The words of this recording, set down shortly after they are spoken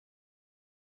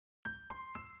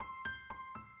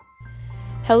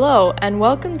Hello, and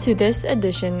welcome to this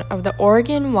edition of the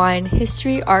Oregon Wine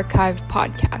History Archive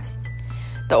podcast.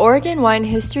 The Oregon Wine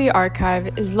History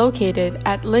Archive is located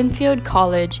at Linfield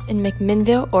College in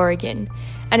McMinnville, Oregon,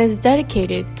 and is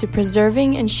dedicated to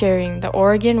preserving and sharing the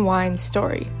Oregon wine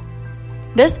story.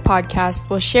 This podcast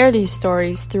will share these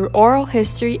stories through oral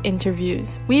history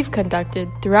interviews we've conducted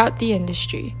throughout the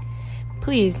industry.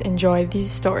 Please enjoy these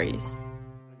stories.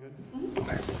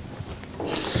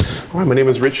 All right, my name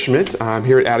is Rich Schmidt. I'm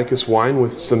here at Atticus Wine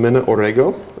with Ximena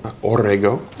Orrego,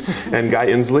 and Guy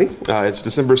Insley. It's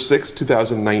December 6,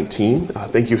 2019.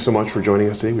 Thank you so much for joining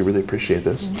us today. We really appreciate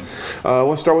this.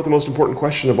 Let's start with the most important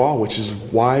question of all, which is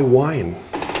why wine?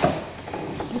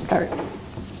 You start.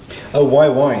 Oh, why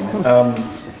wine?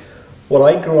 Well,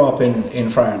 I grew up in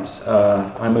France.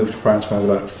 I moved to France when I was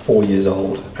about 4 years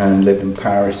old and lived in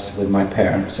Paris with my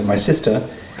parents and my sister.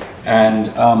 And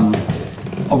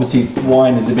obviously,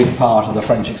 wine is a big part of the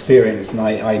French experience, and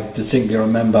I distinctly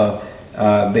remember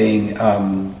being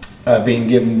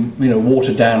given,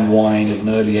 watered down wine at an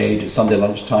early age at Sunday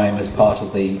lunchtime as part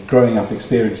of the growing up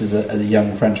experience as a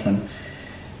young Frenchman.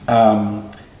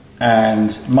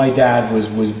 And my dad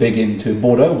was big into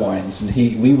Bordeaux wines, and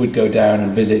we would go down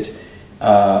and visit.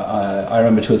 I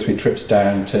remember 2 or 3 trips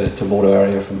down to Bordeaux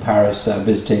area from Paris,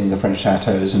 visiting the French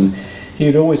chateaus, and he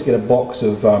would always get a box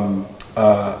of a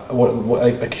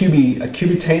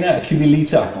cubitainer, a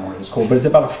cubiliter, I don't know what it's called, but it's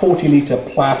about a 40-litre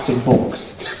plastic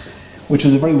box, which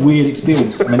was a very weird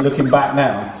experience. I mean, looking back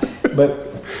now, but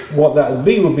what that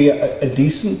would be a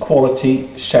decent quality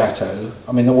chateau.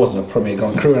 I mean, there wasn't a Premier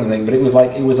Grand Cru or anything, but it was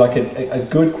like a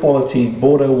good quality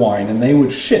Bordeaux wine, and they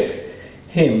would ship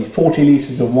him 40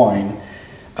 litres of wine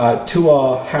to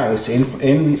our house in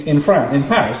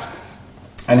Paris,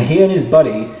 and he and his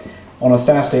buddy on a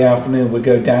Saturday afternoon would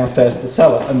go downstairs to the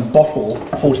cellar and bottle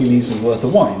 40 litres worth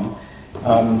of wine.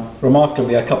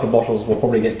 Remarkably, a couple of bottles will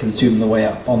probably get consumed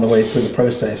on the way through the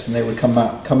process, and they would come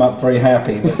up very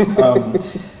happy. But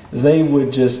they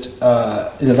would just,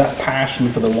 that passion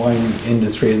for the wine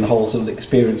industry and the whole sort of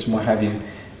experience and what have you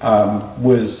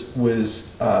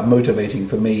was motivating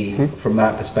for me from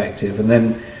that perspective. And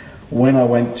then when I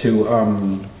went to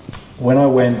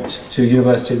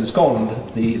university in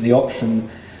Scotland, the option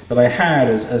that I had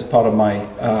as part of my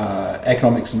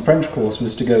economics and French course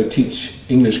was to go teach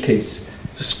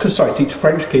teach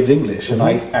French kids English, and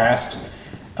I asked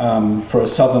for a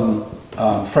southern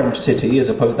French city as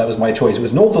opposed. That was my choice. It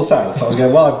was north or south. So I was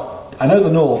going, well, I know the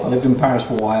north. I lived in Paris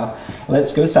for a while.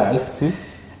 Let's go south.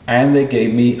 And they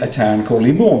gave me a town called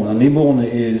Libourne, and Libourne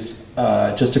is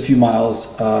just a few miles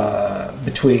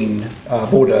between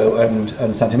Bordeaux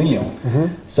and Saint-Emilion.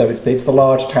 So it's the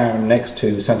large town next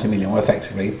to Saint-Emilion,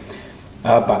 effectively,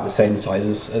 about the same size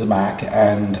as Mac,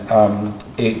 and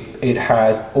it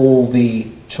has all the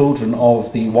children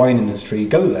of the wine industry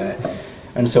go there.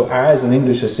 And so as an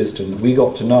English assistant, we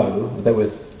got to know, there were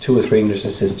 2 or 3 English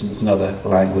assistants in other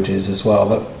languages as well,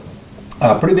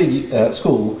 but pretty big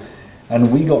school.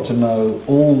 And we got to know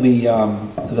all the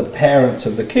parents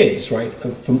of the kids, right,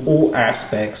 from all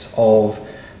aspects of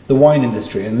the wine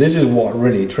industry. And this is what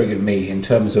really triggered me in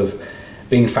terms of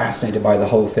being fascinated by the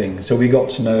whole thing. So we got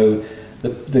to know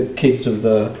the kids of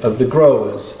the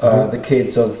growers, the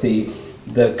kids of the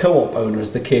co-op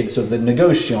owners, the kids of the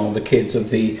negociants, the kids of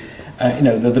the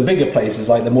bigger places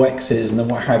like the Moexes and the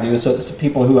what have you. So it's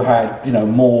people who had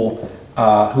more.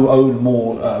 Who own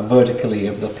more vertically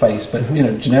of the place, but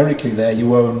generically there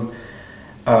you own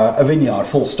a vineyard,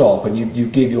 full stop, and you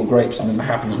give your grapes, and then it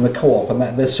happens in the co-op, and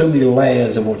there's so many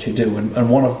layers of what you do. And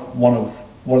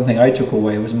one thing I took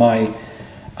away was my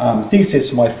thesis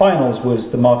for my finals was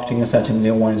the marketing of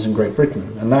Saint-Emilion wines in Great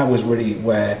Britain, and that was really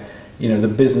where the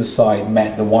business side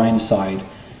met the wine side.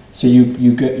 So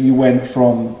you went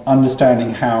from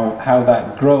understanding how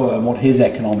that grower and what his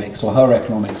economics or her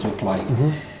economics looked like.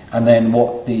 And then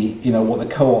what the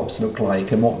co-ops look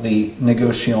like, and what the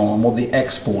negociant, and what the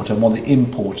exporter, and what the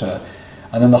importer,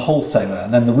 and then the wholesaler,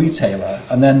 and then the retailer,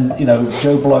 and then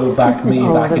Joe Blow back in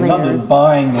London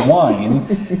buying the wine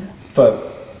for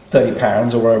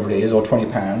 £30 or wherever it is, or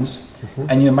 £20,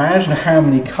 and you imagine how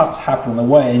many cuts happen on the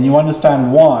way, and you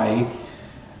understand why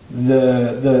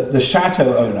the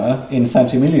chateau owner in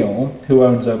Saint-Emilion, who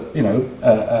owns a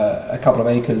couple of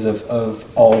acres of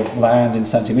land in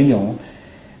Saint-Emilion,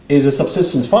 is a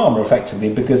subsistence farmer effectively,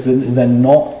 because they're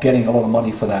not getting a lot of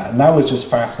money for that. And that was just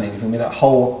fascinating for me, that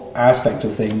whole aspect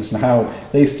of things, and how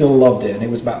they still loved it, and it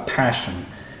was about passion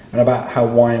and about how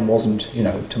wine wasn't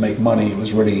to make money. It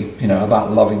was really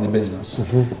about loving the business.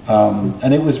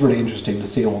 And it was really interesting to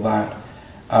see all that.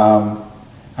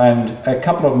 And a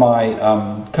couple of my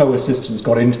co-assistants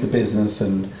got into the business,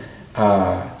 and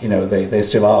they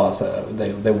still are. So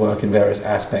they work in various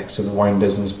aspects of the wine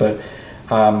business. But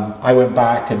I went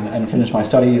back and finished my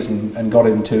studies and got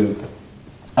into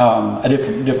a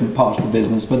different parts of the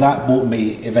business. But that brought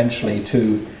me eventually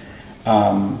to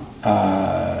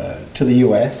the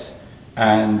US,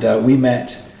 and we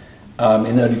met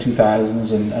in the early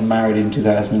 2000s and married in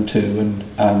 2002,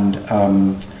 and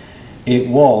it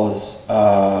was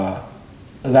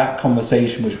that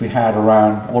conversation which we had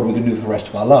around what are we going to do for the rest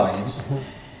of our lives.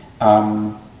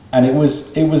 And it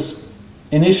was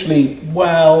initially,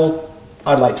 well,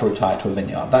 I'd like to retire to a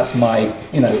vineyard. That's my,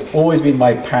 always been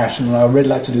my passion, and I would really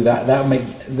like to do that.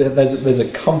 There's a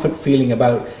comfort feeling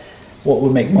about what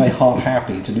would make my heart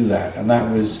happy to do that, and that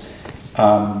was.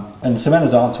 And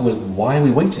Ximena's answer was, "Why are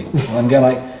we waiting?" And I'm going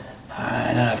like,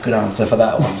 "I don't have a good answer for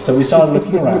that one." So we started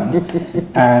looking around,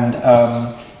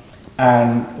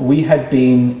 and we had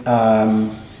been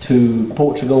to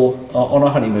Portugal on a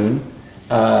honeymoon.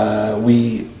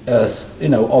 We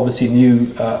obviously knew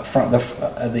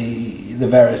the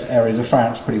various areas of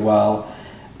France pretty well,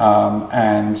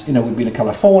 and we'd been to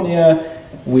California.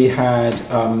 We had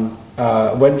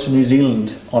went to New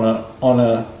Zealand on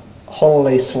a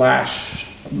holiday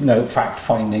 /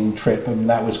 fact-finding trip, and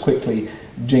that was quickly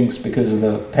jinxed because of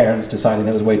the parents deciding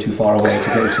that was way too far away to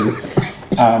go to.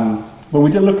 But we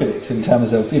did look at it in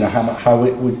terms of how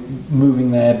it would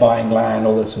moving there, buying land,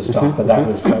 all this sort of stuff. But that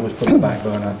was put on the back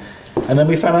burner. And then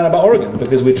we found out about Oregon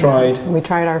because we tried. We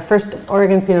tried our first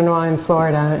Oregon Pinot Noir in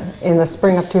Florida in the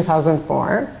spring of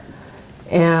 2004,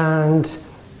 and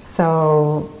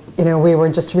so we were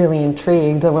just really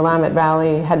intrigued. The Willamette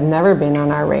Valley had never been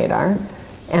on our radar,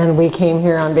 and we came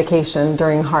here on vacation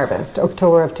during harvest,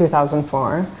 October of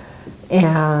 2004.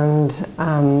 And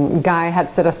Guy had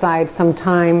set aside some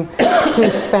time to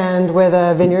spend with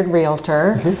a vineyard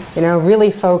realtor,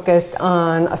 really focused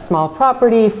on a small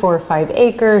property, 4 or 5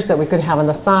 acres that we could have on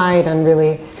the side and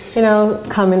really,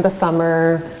 come in the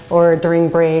summer or during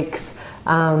breaks.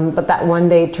 But that one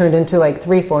day turned into like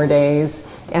 3-4 days,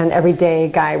 and every day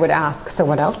Guy would ask, "So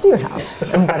what else do you have?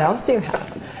 And what else do you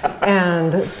have?"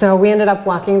 And so we ended up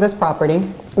walking this property,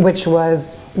 which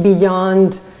was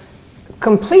beyond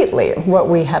completely what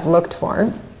we had looked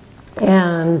for.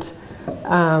 And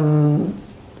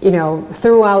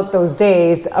throughout those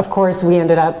days, of course, we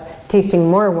ended up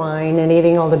tasting more wine and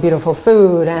eating all the beautiful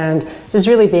food and just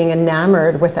really being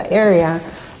enamored with the area.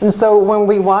 And so when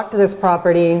we walked to this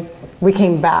property, we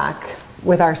came back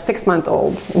with our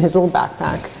 6-month-old in his little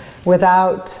backpack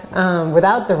without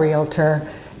the realtor,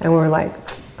 and we were like,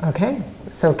 okay,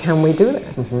 so can we do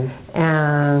this?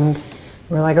 And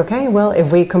we're like, okay, well,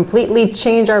 if we completely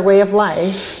change our way of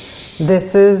life,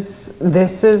 this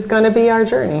is going to be our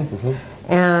journey.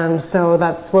 And so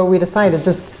that's what we decided.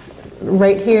 Just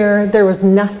right here, there was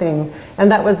nothing,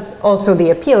 and that was also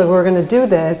the appeal. If we were going to do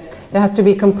this, it has to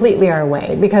be completely our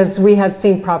way, because we had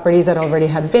seen properties that already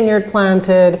had vineyard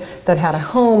planted, that had a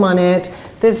home on it.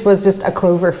 This was just a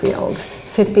clover field,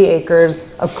 50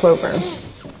 acres of clover,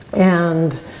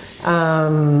 and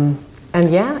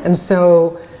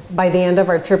so. By the end of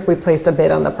our trip, we placed a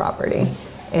bid on the property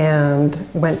and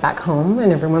went back home,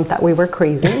 and everyone thought we were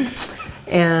crazy.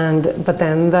 But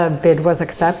then the bid was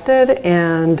accepted,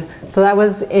 and so that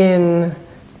was in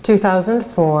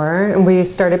 2004, and we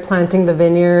started planting the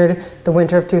vineyard the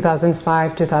winter of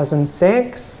 2005,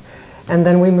 2006, and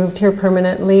then we moved here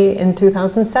permanently in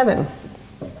 2007.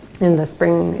 In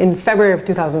February of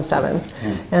 2007.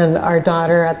 And our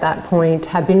daughter at that point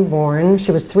had been born.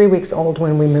 She was 3 weeks old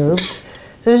when we moved.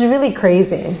 So it was really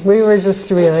crazy. We were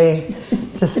just really,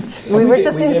 we were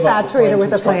just infatuated with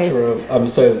the place.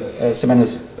 So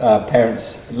Ximena's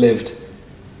parents lived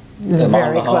a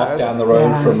mile and a half down the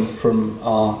road from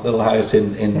our little house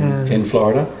in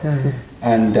Florida,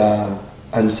 and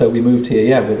so we moved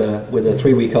here, with a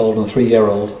 3-week-old and a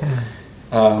 3-year-old,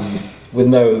 with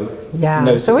no.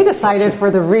 So we decided for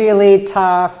the really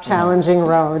tough, challenging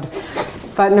road.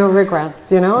 But no regrets,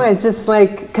 It's just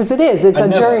because it's a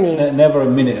journey. Never a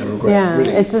minute of regret. Yeah,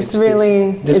 really. It's just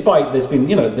despite there's been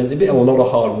a lot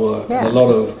of hard work and a lot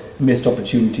of missed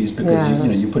opportunities because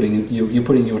you're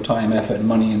putting your time, effort, and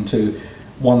money into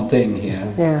one thing here,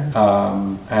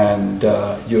 and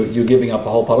you're giving up a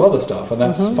whole pile of other stuff, and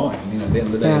that's fine. At the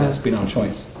end of the day, that's been our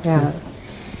choice. Yeah.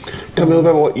 Tell me a little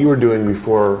bit about what you were doing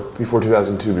before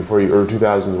 2002, or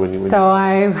 2000 when you.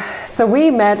 So we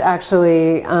met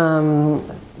actually.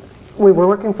 We were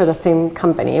working for the same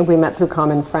company. We met through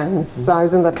common friends. So I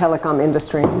was in the telecom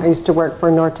industry. I used to work for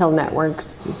Nortel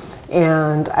Networks,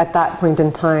 and at that point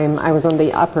in time, I was on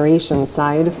the operations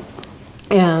side,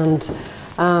 and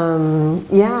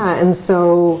and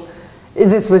so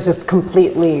this was just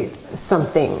completely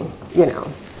something,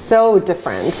 so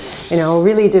different.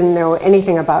 Really didn't know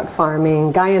anything about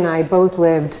farming. Guy and I both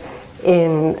lived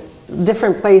in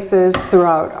different places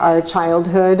throughout our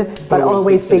childhood, but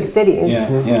always big cities.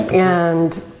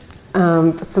 And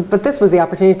but this was the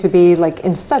opportunity to be like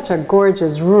in such a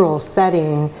gorgeous rural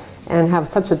setting and have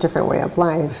such a different way of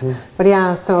life. But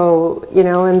yeah, so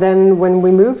and then when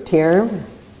we moved here,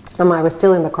 I was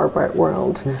still in the corporate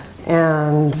world,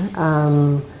 and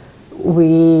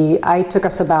I took a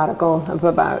sabbatical of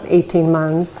about 18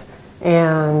 months,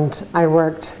 and I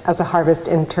worked as a harvest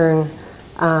intern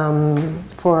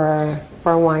for a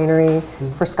winery,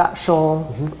 for Scott Scholl,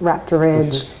 Raptor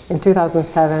Ridge, in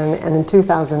 2007, and in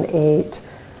 2008,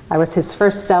 I was his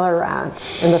first cellar rat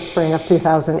in the spring of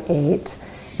 2008.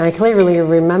 And I clearly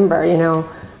remember,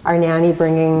 our nanny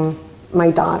bringing my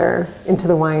daughter into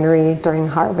the winery during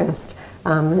harvest.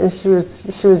 And she was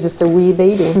just a wee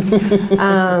baby.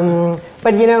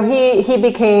 But he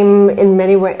became, in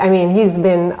many ways, he's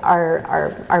been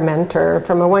our mentor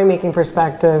from a winemaking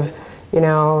perspective. He's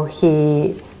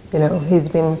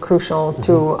been crucial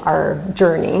to our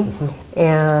journey,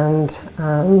 and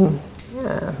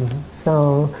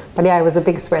so. But yeah, it was a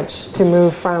big switch to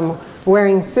move from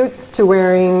wearing suits to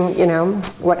wearing,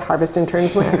 what harvest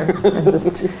interns wear, and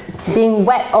just being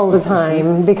wet all the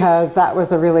time, because that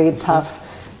was a really tough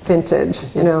vintage.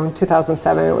 In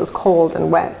 2007, it was cold and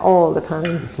wet all the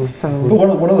time. So. But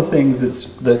one of the things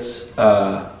that's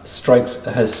struck.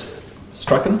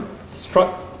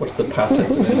 What's the past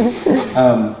tense of it?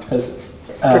 Has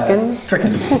stricken.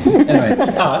 Anyway,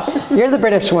 us. You're the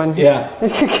British one. Yeah.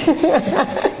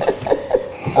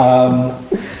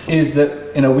 Is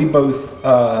that we both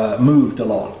moved a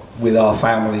lot with our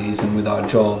families and with our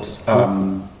jobs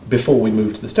before we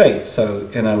moved to the States. So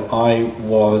I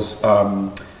was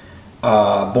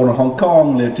born in Hong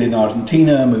Kong, lived in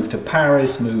Argentina, moved to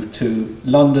Paris, moved to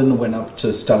London, went up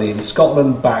to study in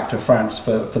Scotland, back to France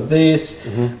for this,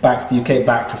 back to the UK,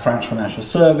 back to France for national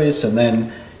service, and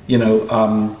then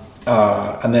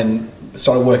and then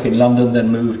started working in London, then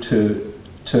moved to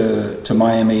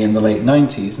Miami in the late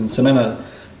 90s. And Ximena,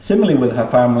 similarly with her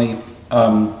family,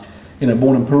 born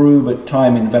in Peru, but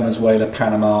time in Venezuela,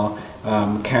 Panama,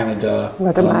 Canada,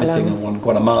 missing one,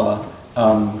 Guatemala.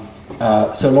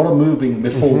 So a lot of moving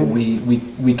before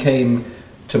we came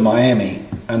to Miami,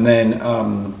 and then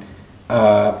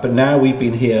but now we've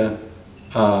been here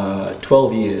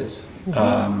 12 years,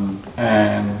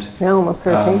 and almost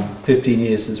 13. 15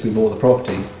 years since we bought the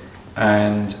property,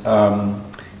 and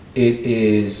it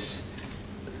is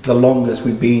the longest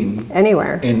we've been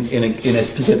anywhere in a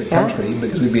specific country,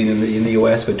 because we've been in the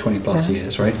US for 20 plus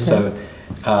years, right? So.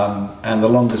 And the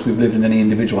longest we've lived in any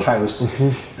individual house,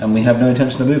 and we have no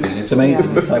intention of moving. It's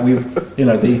amazing. It's like we've,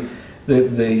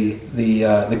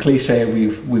 the cliche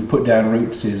we've put down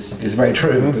roots is very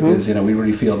true, because we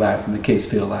really feel that, and the kids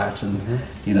feel that, and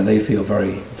they feel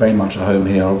very very much at home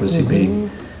here. Obviously, being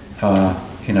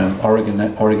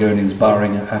Oregonians,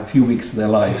 barring a few weeks of their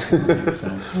lives, so.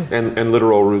 and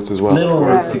literal roots as well. Literal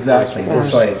roots, exactly.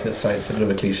 That's right. It's a bit of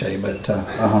a cliche, but.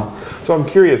 So I'm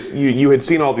curious. You had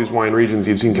seen all these wine regions.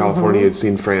 You'd seen California. You'd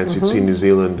seen France. You'd seen New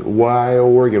Zealand. Why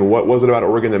Oregon? What was it about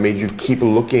Oregon that made you keep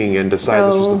looking and decide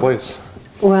this was the place?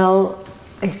 Well,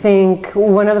 I think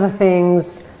one of the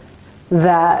things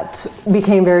that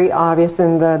became very obvious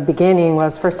in the beginning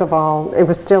was, first of all, it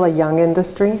was still a young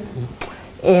industry.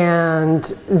 And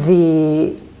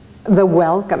the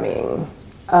welcoming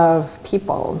of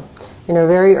people.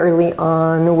 Very early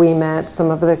on, we met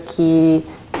some of the key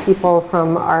people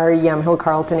from our Yamhill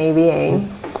Carlton AVA,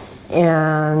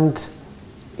 and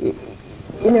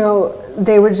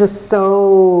they were just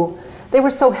so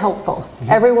helpful.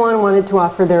 Everyone wanted to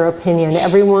offer their opinion.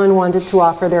 Everyone wanted to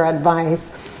offer their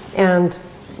advice, and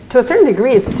to a certain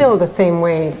degree, it's still the same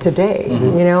way today.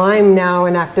 I'm now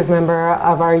an active member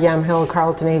of our Yamhill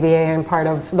Carlton AVA. I'm part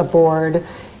of the board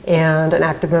and an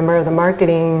active member of the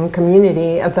marketing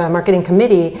community, of the marketing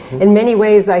committee. In many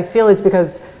ways, I feel it's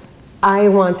because I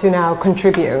want to now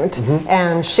contribute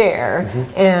and share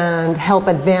and help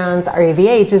advance our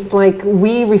AVA, just like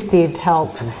we received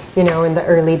help, in the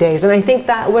early days. And I think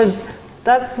that's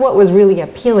what was really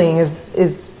appealing,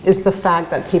 is the fact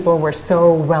that people were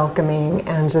so welcoming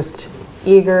and just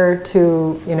eager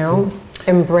to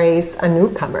embrace a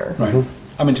newcomer. Right.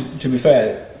 I mean, to be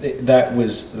fair,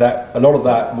 a lot of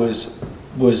that was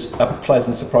a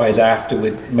pleasant surprise after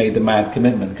we'd made the mad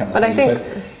commitment kind of but thing. I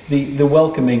think the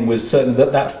welcoming was certainly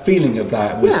that feeling of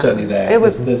that was certainly there. It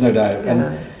was. There's no doubt.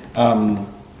 Yeah. And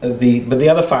but the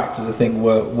other factors I think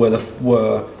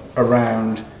were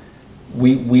around.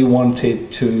 We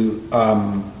wanted to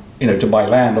to buy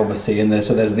land, obviously, and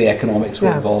so there's the economics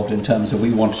were involved in terms of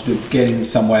we wanted to get in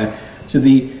somewhere. So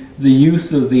the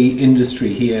youth of the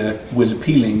industry here was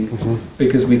appealing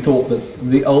because we thought that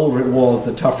the older it was,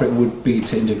 the tougher it would be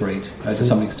to integrate to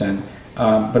some extent,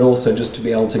 but also just to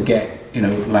be able to get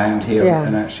land here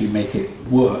and actually make it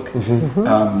work.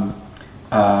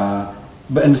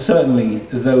 But and certainly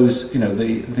those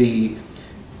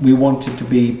we wanted to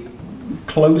be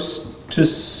close to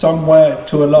somewhere,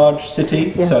 to a large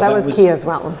city. Yes, so that was key as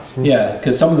well. Yeah,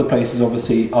 because some of the places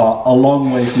obviously are a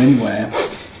long way from anywhere,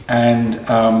 and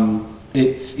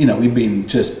it's we've been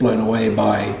just blown away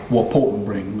by what Portland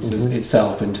brings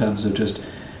itself in terms of just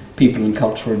people and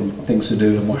culture and things to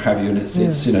do and what have you. And it's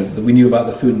we knew about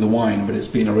the food and the wine, but it's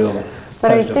been a real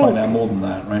pleasure to find out more than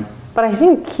that, right? But I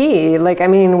think key,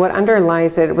 what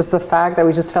underlies it was the fact that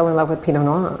we just fell in love with Pinot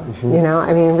Noir.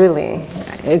 Really,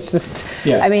 it's just.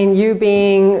 Yeah. You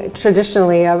being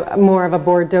traditionally more of a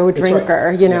Bordeaux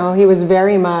drinker, right. He was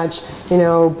very much,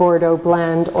 Bordeaux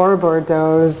blend or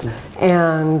Bordeaux's,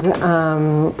 and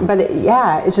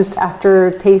it's just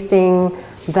after tasting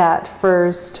that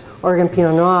first Oregon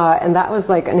Pinot Noir, and that was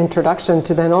like an introduction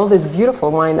to then all this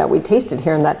beautiful wine that we tasted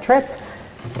here on that trip.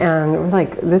 And we're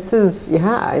like, this is,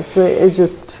 it's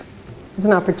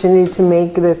an opportunity to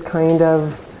make this kind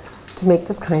of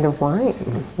wine,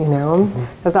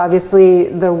 because obviously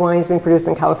the wines being produced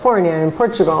in California and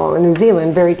Portugal and New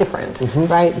Zealand, very different,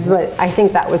 right? But I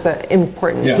think that was an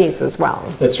important piece as well.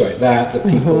 That's right. That, the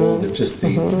people,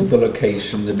 the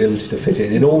location, the ability to fit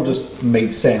in, it all just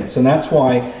made sense. And that's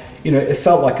why, it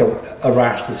felt like a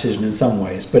rash decision in some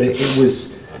ways, but it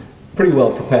was pretty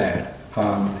well prepared.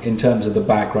 In terms of the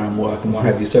background work and what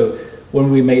have you. So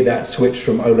when we made that switch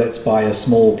from let's buy a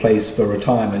small place for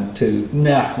retirement to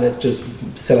let's just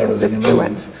sell everything and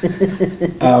move.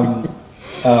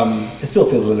 It still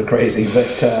feels a little crazy, but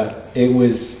it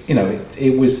was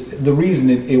it was the reason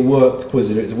it worked was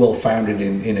that it was well founded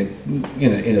in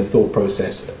a thought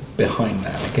process behind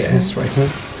that, I guess, right?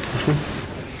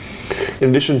 In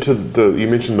addition to you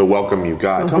mentioned the welcome you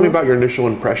got. Tell me about your initial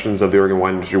impressions of the Oregon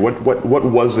wine industry. What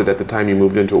was it at the time you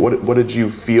moved into it? What did you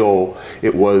feel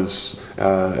it was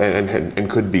and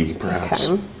could be, perhaps?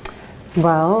 Okay.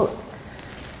 Well,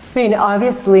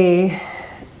 obviously,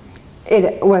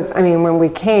 it was. When we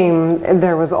came,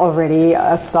 there was already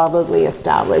a solidly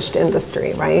established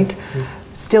industry, right?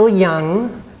 Still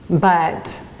young,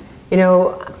 but.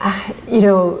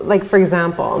 For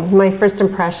example, my first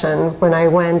impression when I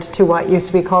went to what used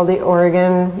to be called the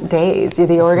Oregon Days,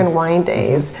 the Oregon Wine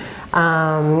Days,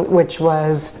 which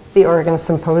was the Oregon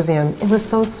Symposium, it was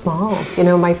so small.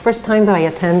 My first time that I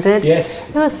attended,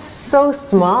 it was so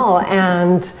small,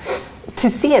 and to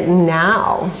see it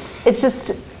now,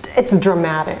 it's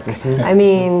dramatic.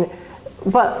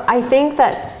 But I think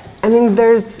that,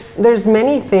 there's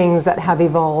many things that have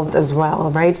evolved as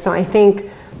well, right? So I think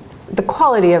the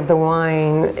quality of the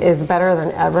wine is better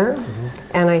than ever,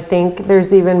 and I think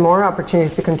there's even more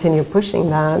opportunity to continue pushing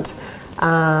that.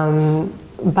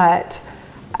 But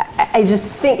I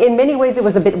just think in many ways it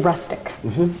was a bit rustic,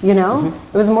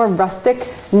 It was more rustic.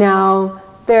 Now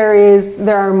there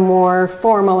are more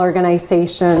formal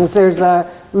organizations. There's a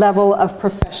level of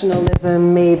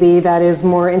professionalism maybe that is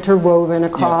more interwoven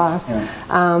across,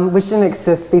 which didn't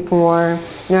exist before.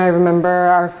 I remember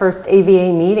our first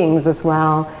AVA meetings as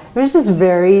well. It was just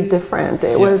very different.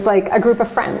 It was like a group of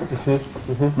friends.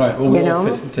 Right. Well, we all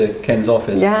fit into Ken's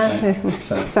office. Yeah.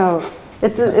 So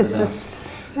it's just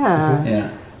yeah.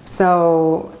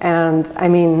 So, and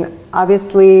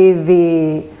obviously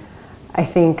I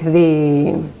think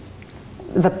the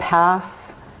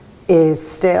path is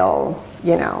still,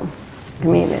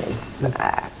 there's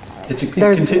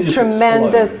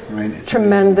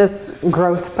tremendous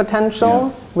growth potential,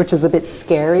 which is a bit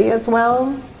scary as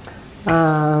well.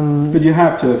 But you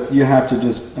have to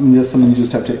just, there's something you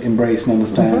just have to embrace and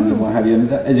understand and what have you. And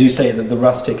as you say, that the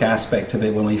rustic aspect of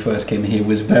it when we first came here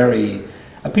was very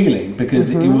appealing because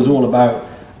it was all about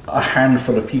a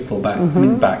handful of people back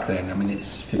then.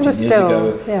 It's 15 years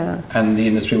ago, and the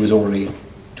industry was already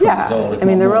 20 years old. If not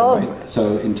they're more, all right?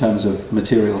 So in terms of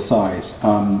material size,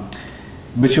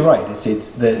 but you're right.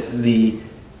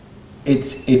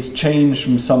 It's changed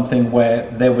from something where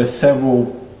there were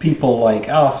several people like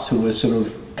us who were sort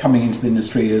of coming into the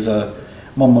industry as a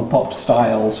mom and pop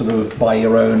style, sort of buy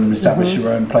your own, establish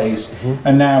your own place,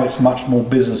 and now it's much more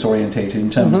business orientated in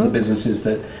terms of the businesses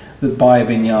that buy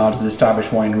vineyards and establish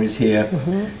wineries here.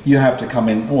 You have to come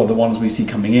in, or the ones we see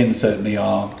coming in certainly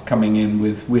are coming in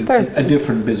with a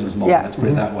different business model. Let's put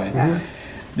it that way.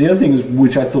 The other thing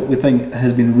which I think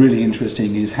has been really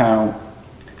interesting is how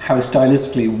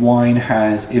stylistically wine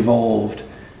has evolved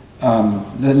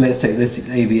let's take this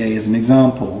AVA as an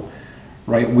example,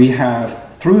 right? We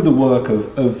have, through the work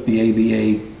of the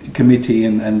AVA committee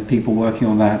and people working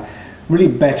on that, really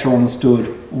better understood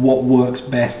what works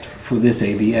best for this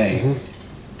AVA.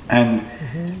 And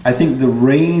I think the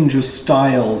range of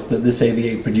styles that this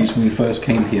AVA produced when we first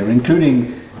came here,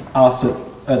 including us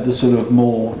at the sort of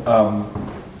more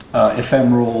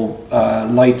ephemeral,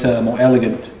 lighter, more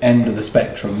elegant end of the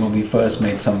spectrum when we first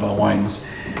made some of our wines.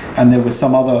 And there were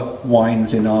some other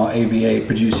wines in our AVA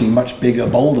producing much bigger,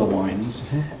 bolder wines.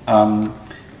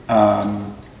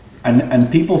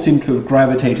 And people seem to have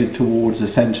gravitated towards the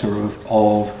center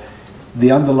of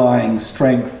the underlying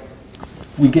strength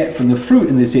we get from the fruit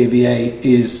in this AVA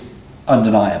is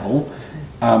undeniable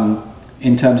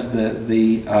in terms of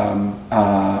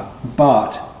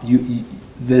but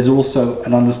there's also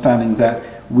an understanding that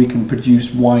we can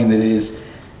produce wine that is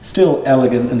still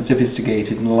elegant and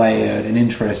sophisticated and layered and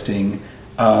interesting,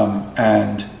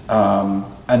 and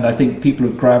I think people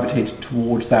have gravitated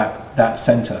towards that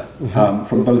center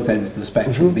from both ends of the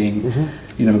spectrum, being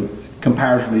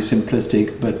comparatively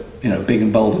simplistic, but big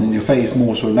and bold and in your face,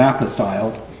 more sort of Napa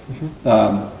style.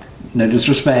 No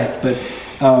disrespect, but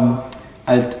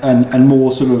and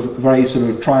more sort of very sort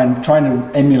of trying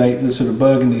to emulate the sort of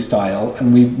Burgundy style,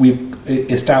 and we've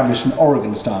established an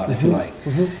Oregon style, if you like.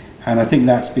 And I think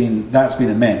that's been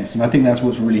immense, and I think that's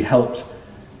what's really helped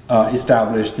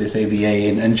establish this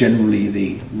AVA and generally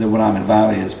the Willamette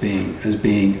Valley as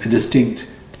being a distinct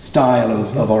style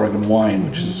of Oregon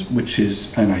wine, which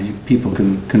is people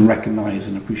can recognize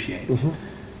and appreciate.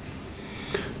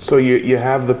 So you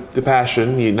have the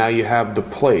passion, now you have the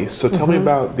place. So tell me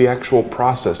about the actual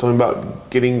process. Tell me about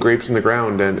getting grapes in the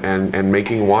ground and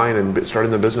making wine and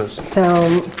starting the business.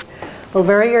 So, well,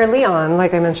 very early on,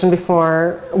 like I mentioned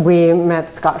before, we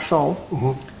met Scott Scholl,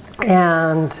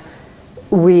 and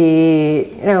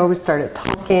we started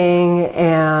talking,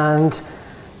 and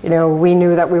we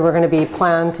knew that we were going to be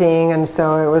planting, and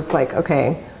so it was like,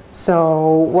 okay,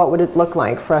 so what would it look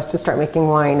like for us to start making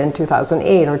wine in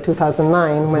 2008 or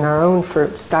 2009 when our own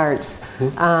fruit starts,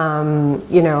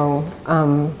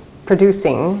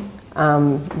 producing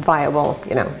viable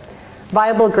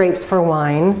grapes for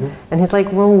wine? And he's like,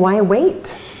 well, why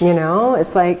wait?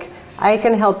 It's like, I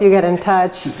can help you get in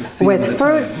touch with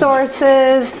fruit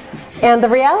sources. And the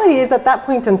reality is, at that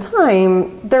point in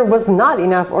time, there was not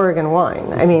enough Oregon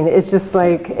wine. I mean, it's just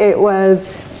like, it was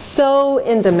so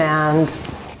in demand.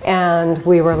 And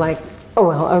we were like, oh,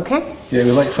 well, okay. Yeah,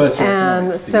 we like first year.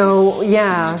 And so,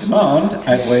 yeah. Demand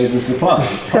outweighs the supply.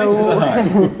 So,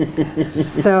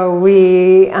 so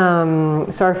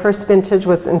our first vintage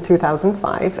was in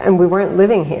 2005, and we weren't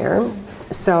living here.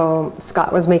 So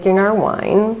Scott was making our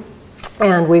wine,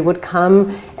 and we would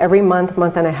come every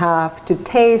month and a half to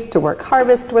taste, to work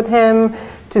harvest with him,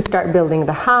 to start building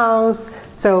the house.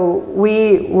 So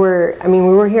we were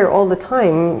here all the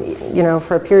time,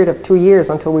 for a period of 2 years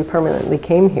until we permanently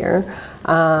came here.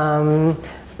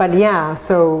 But yeah,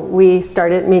 so we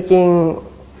started making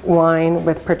wine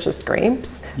with purchased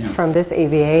grapes from this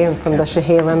AVA and from the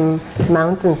Chehalem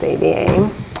Mountains AVA.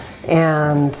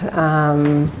 And,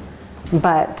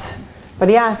 but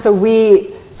yeah, so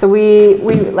we,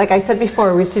 like I said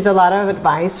before, we received a lot of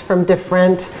advice from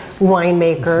different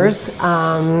winemakers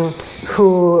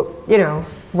who,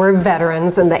 were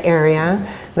veterans in the area.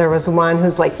 There was one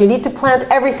who's like, you need to plant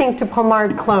everything to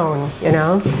Pommard clone,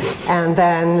 and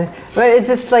then, but it's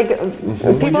just like,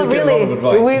 people really,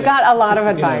 we got a lot of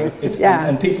advice.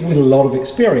 And people with a lot of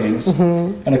experience.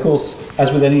 And of course,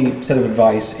 as with any set of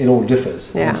advice, it all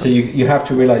differs. And so you have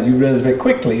to realize very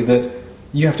quickly that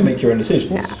you have to make your own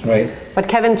decisions, right? But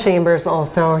Kevin Chambers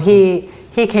also, he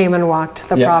came and walked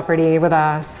the property with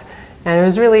us, and it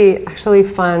was really actually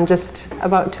fun. Just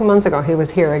about 2 months ago, he was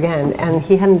here again, and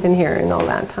he hadn't been here in all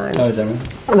that time. Oh, is that right?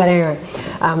 But anyway,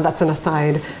 that's an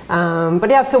aside. But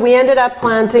yeah, so we ended up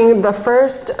planting, the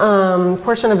first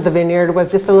portion of the vineyard was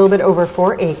just a little bit over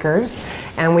 4 acres,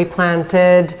 and we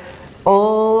planted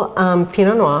all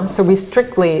Pinot Noir. So we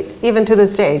strictly, even to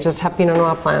this day, just have Pinot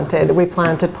Noir planted. We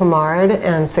planted Pommard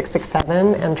and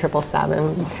 667 and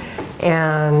 777.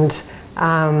 And,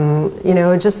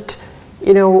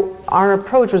 our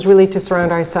approach was really to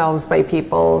surround ourselves by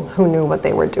people who knew what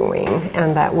they were doing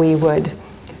and that we would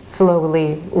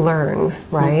slowly learn,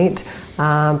 right?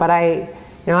 But I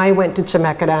went to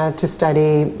Chemeketa to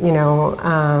study,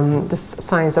 the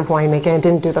science of winemaking. I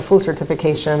didn't do the full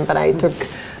certification, but I took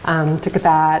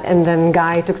that. And then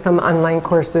Guy took some online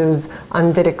courses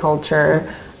on viticulture.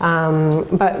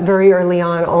 But very early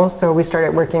on also, we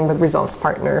started working with Results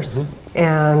Partners.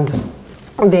 And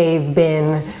they've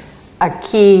been a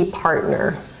key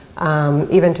partner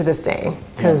even to this day,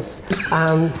 because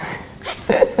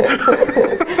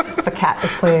the cat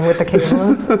is playing with the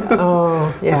cables.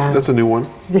 Oh, yeah. That's a new one.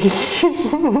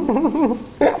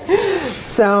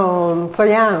 So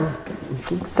yeah.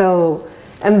 So,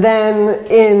 and then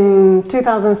in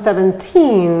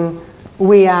 2017,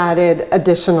 we added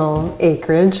additional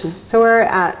acreage. So we're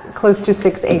at close to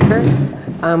 6 acres.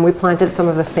 We planted some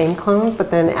of the same clones,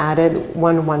 but then added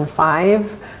 115.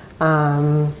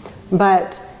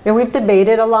 But we've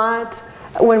debated a lot.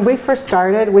 When we first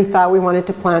started, we thought we wanted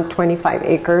to plant 25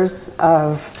 acres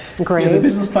of grapes. Yeah, the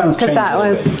business plans changed. Because that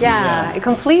was, it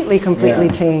completely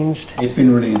changed. It's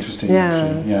been really interesting, Yeah.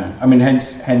 actually. Yeah. I mean,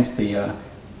 hence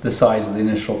the size of the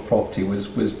initial property was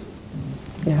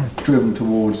Yes. driven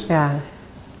towards Yeah.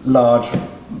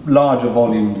 larger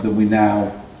volumes than we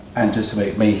now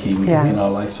anticipate making in our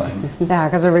lifetime. Yeah,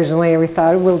 because originally we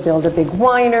thought we'll build a big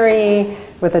winery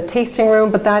with a tasting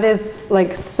room, but that is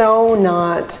like so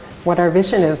not what our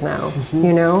vision is now,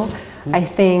 you know? I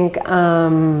think,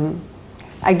 again,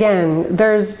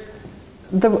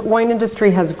 the wine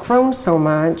industry has grown so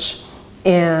much,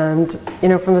 and,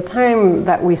 from the time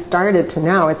that we started to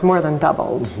now, it's more than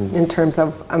doubled in terms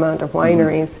of amount of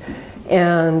wineries.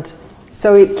 And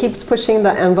so it keeps pushing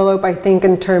the envelope, I think,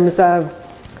 in terms of,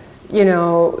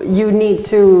 you need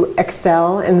to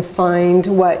excel and find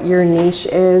what your niche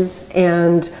is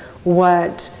and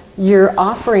what your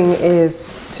offering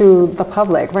is to the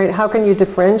public, right? How can you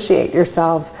differentiate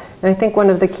yourself? And I think one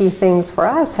of the key things for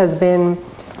us has been,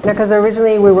 because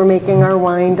originally we were making our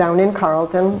wine down in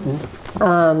Carleton,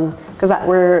 because that's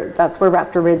where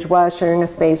Raptor Ridge was, sharing a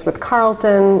space with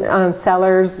Carleton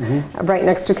Cellars, right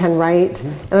next to Ken Wright.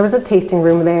 And there was a tasting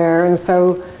room there, and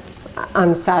so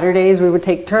on Saturdays we would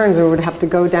take turns. We would have to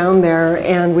go down there,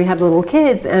 and we had little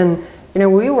kids, and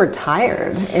we were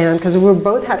tired, and because we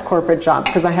both had corporate jobs,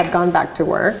 because I had gone back to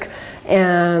work,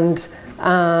 and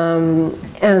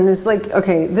it's like,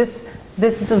 okay, this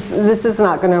is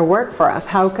not going to work for us.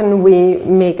 How can we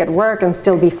make it work and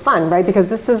still be fun, right? Because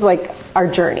this is like our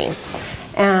journey.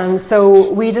 And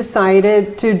so we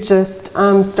decided to just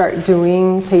start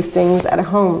doing tastings at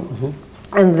home.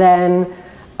 And then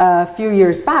a few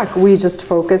years back, we just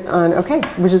focused on, okay,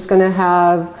 we're just going to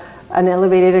have an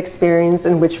elevated experience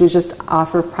in which we just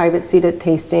offer private seated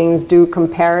tastings, do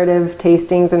comparative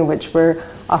tastings in which we're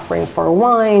offering for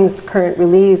wines, current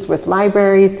release with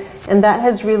libraries, and that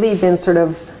has really been sort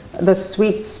of the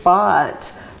sweet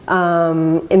spot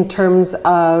in terms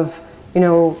of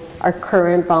our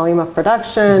current volume of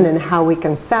production and how we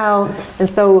can sell. And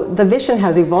so the vision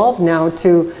has evolved now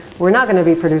to, we're not going to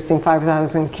be producing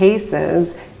 5,000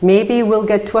 cases. Maybe we'll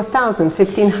get to 1,000,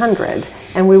 1,500,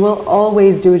 and we will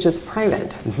always do just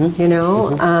private,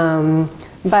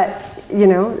 But,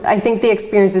 I think the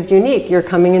experience is unique. You're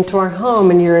coming into our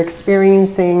home and you're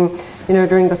experiencing,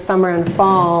 during the summer and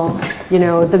fall,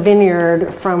 the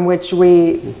vineyard from which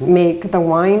we make the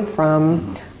wine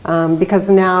from. Because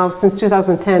now, since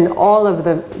 2010, all of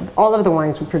the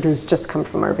wines we produce just come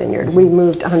from our vineyard. We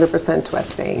moved 100% to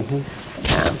estate.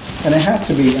 Yeah. And it has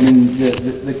to be. I mean,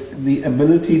 the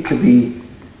ability to be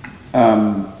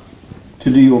to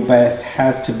do your best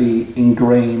has to be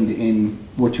ingrained in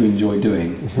what you enjoy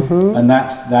doing, and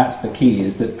that's the key.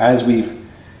 Is that as we've,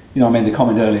 I made the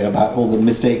comment earlier about all the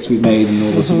mistakes we've made and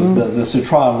all the sort of the sort of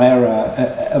trial and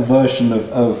error version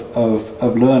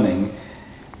of learning.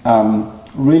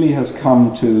 Really has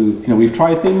come to, we've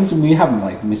tried things and we haven't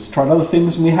liked them. We've tried other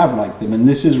things and we have liked them. And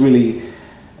this is really,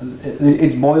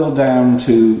 it's boiled down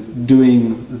to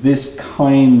doing this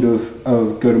kind of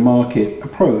go-to-market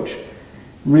approach.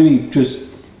 Really just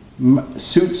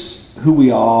suits who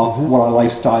we are, what our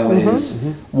lifestyle is,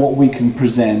 what we can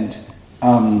present.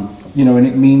 And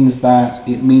it means that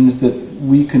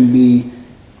we can be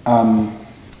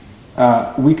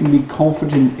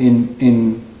confident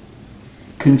in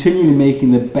continually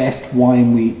making the best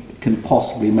wine we can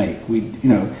possibly make.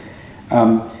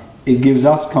 It gives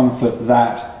us comfort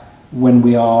that when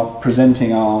we are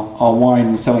presenting our wine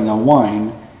and selling our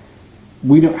wine,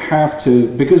 we don't have to,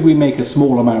 because we make a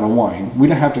small amount of wine, we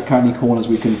don't have to cut any corners.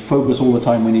 We can focus all the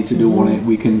time we need to do on it.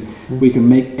 We can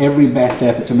make every best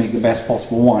effort to make the best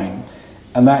possible wine,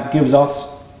 and that gives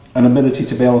us an ability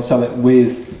to be able to sell it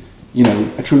with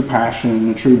a true passion and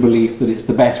a true belief that it's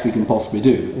the best we can possibly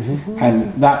do.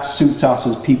 And that suits us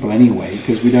as people anyway,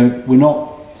 because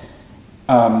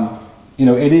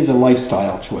it is a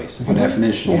lifestyle choice by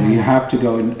definition. You have to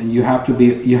go and you have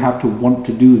to want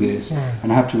to do this and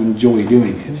have to enjoy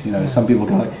doing it. Some people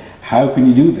go like, how can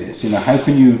you do this? How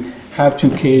can you have 2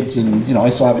 kids and I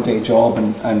still have a day job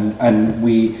and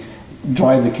we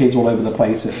drive the kids all over the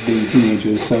place at being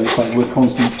teenagers, so it's like we're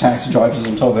constant taxi drivers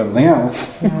on top of everything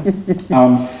else. Yes.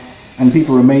 And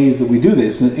people are amazed that we do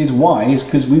this. And it's why? It's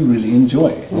because we really enjoy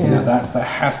it. You know, that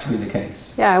has to be the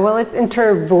case. Yeah, well, it's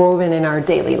interwoven in our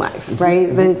daily life, right?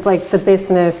 It's like the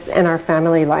business and our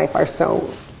family life are so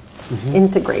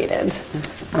integrated.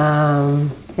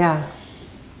 Yeah.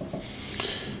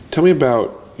 Tell me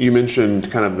about, you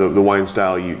mentioned kind of the wine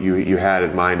style you had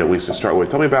in mind, at least to start with.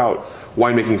 Tell me about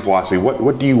winemaking philosophy.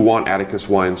 What do you want Atticus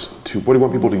wines to, what do you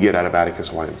want people to get out of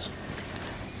Atticus wines?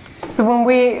 So when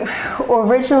we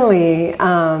originally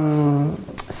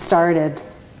started,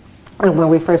 and when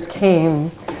we first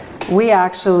came, we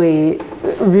actually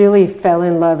really fell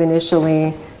in love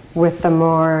initially with the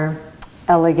more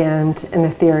elegant and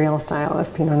ethereal style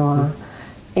of Pinot Noir.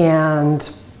 And,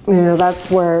 you know, that's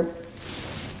where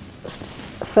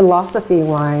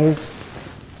philosophy-wise,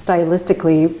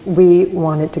 stylistically, we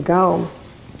wanted to go.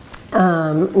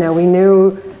 Now we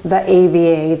knew the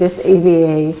AVA, this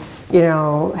AVA, you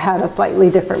know, had a slightly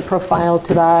different profile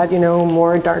to that, you know,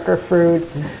 more darker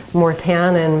fruits, more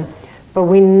tannin, but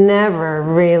we never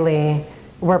really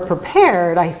were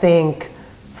prepared, I think,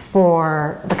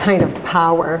 for the kind of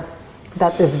power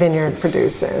that this vineyard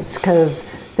produces, because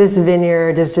this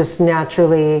vineyard is just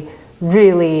naturally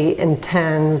really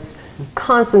intense,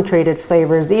 concentrated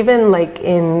flavors. Even like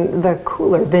in the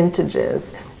cooler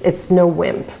vintages, it's no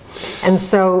wimp. And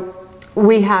so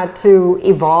we had to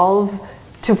evolve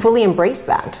to fully embrace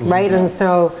that, right? And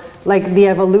so like the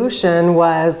evolution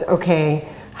was, okay,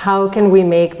 how can we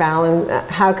make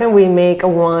a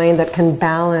wine that can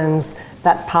balance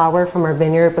that power from our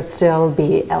vineyard but still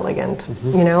be elegant,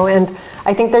 you know? And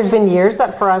I think there's been years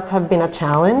that for us have been a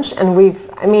challenge, and we've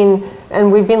been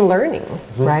learning,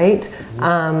 right?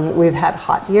 We've had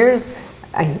hot years,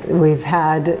 we've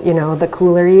had, you know, the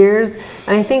cooler years,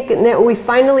 and I think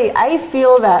I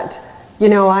feel that, you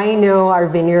know, I know our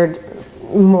vineyard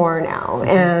more now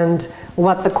and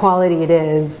what the quality it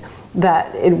is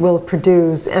that it will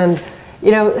produce. And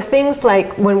you know, things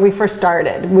like when we first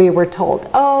started, we were told,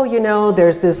 oh, you know,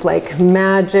 there's this like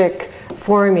magic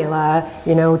formula,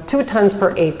 you know, 2 tons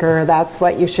per acre, that's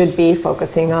what you should be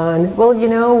focusing on. Well, you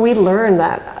know, we learned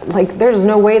that like there's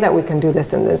no way that we can do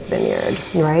this in this vineyard,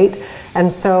 right?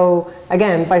 And so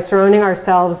again, by surrounding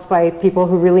ourselves by people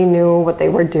who really knew what they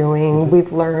were doing,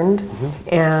 we've learned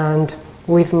and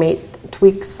we've made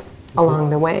tweaks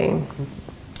along the way.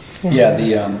 Yeah,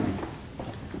 the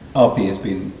RP has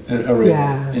been a real,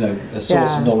 you know, a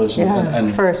source of knowledge,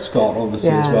 and first, Scott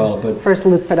obviously as well. But first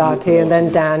Luc Pedotti and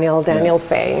then Daniel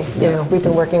Fay. You know, we've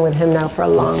been working with him now for a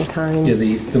long time. Yeah,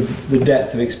 the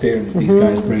depth of experience these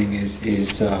guys bring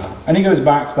is and it goes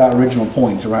back to that original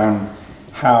point around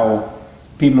how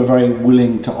people are very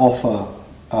willing to offer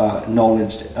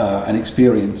knowledge and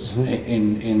experience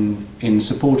in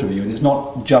support of you, and it's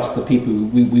not just the people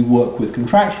we work with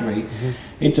contractually.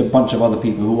 It's a bunch of other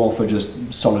people who offer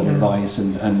just solid advice,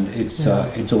 and it's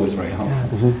always very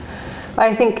helpful.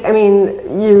 I think, I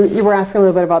mean, you were asking a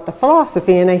little bit about the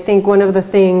philosophy, and I think one of the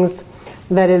things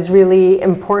that is really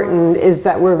important is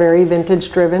that we're very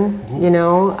vintage driven. You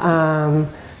know,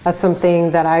 that's something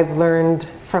that I've learned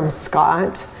from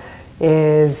Scott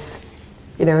is,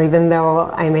 you know, even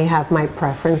though I may have my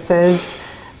preferences,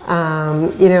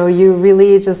 you know, you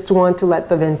really just want to let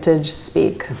the vintage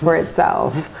speak for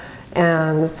itself.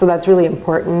 And so that's really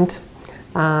important.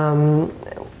 One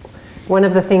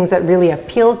of the things that really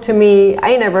appealed to me,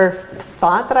 I never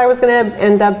thought that I was going to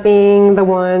end up being the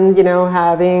one, you know,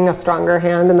 having a stronger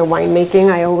hand in the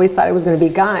winemaking. I always thought it was going to be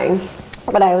Guy.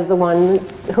 But I was the one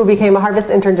who became a harvest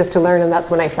intern just to learn, and that's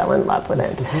when I fell in love with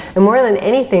it. And more than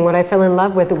anything, what I fell in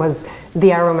love with was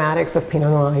the aromatics of Pinot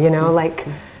Noir, you know, like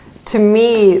to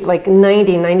me, like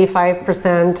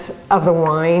 95% of the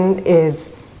wine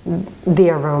is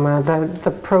the aroma, the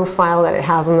profile that it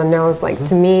has on the nose. Like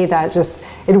to me, that just,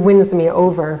 it wins me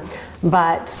over.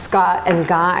 But Scott and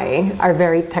Guy are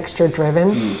very texture driven.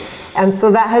 And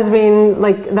so that has been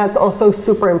like, that's also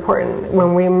super important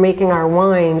when we're making our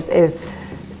wines is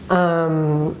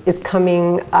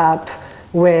coming up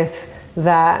with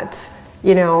that,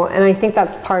 you know, and I think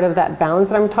that's part of that balance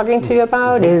that I'm talking to you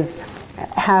about is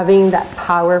having that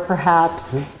power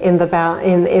perhaps in the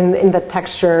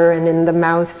texture and in the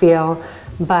mouthfeel,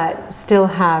 but still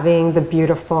having the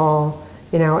beautiful,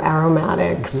 you know,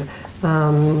 aromatics.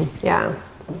 Yeah,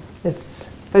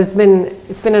 it's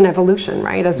been an evolution,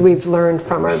 right? As we've learned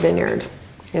from our vineyard.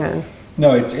 Yeah.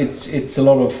 No, it's a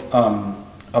lot of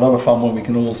fun when we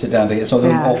can all sit down together. So it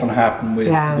doesn't often happen with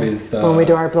when we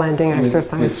do our blending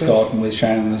exercises with Scott and with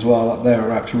Shannon as well up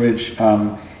there at Raptor Ridge.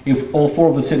 If all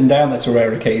 4 of us sitting down, that's a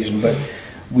rare occasion. But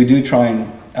we do try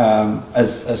and,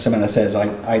 as Ximena says,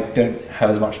 I don't have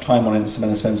as much time on it.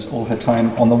 Ximena spends all her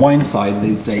time on the wine side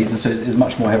these days, and so is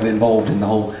much more heavily involved in the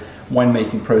whole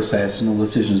winemaking process and all the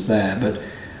decisions there. But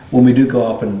when we do go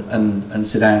up and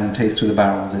sit down and taste through the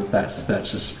barrels, that's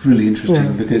just really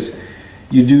interesting, because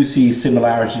you do see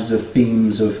similarities of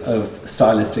themes of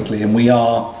stylistically, and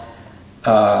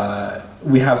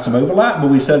we have some overlap, but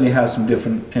we certainly have some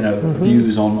different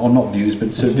views on, or not views,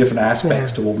 but sort of different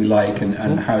aspects to what we like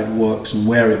and how it works and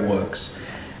where it works.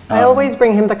 I always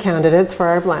bring him the candidates for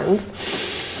our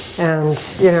blends, and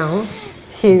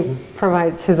he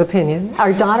provides his opinion.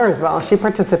 Our daughter as well, she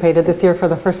participated this year for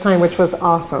the first time, which was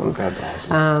awesome. That's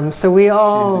awesome. So we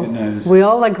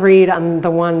all agreed on the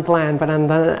one blend, but on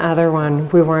the other one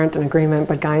we weren't in agreement.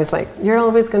 But Guy's like, you're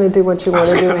always going to do what you want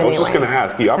to do anyway. I was just going to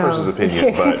ask. He offers his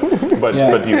opinion, but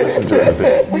do you listen to his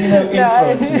opinion?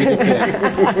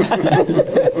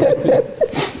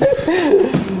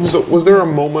 So was there a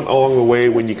moment along the way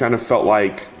when you kind of felt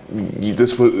like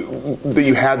this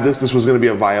was going to be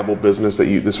a viable business,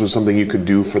 this was something you could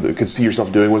do could see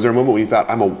yourself doing? Was there a moment when you thought,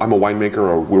 I'm a winemaker,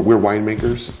 or we're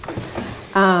winemakers?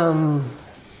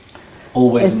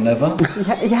 Always and never.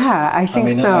 Yeah, I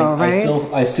think so. Right.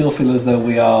 I still feel as though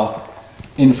we are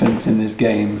infants in this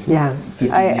game. Yeah, 15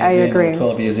 years I agree. in, or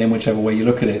 12 years in, whichever way you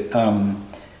look at it.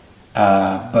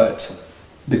 But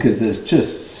because there's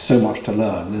just so much to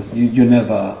learn. You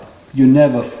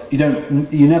never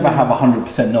have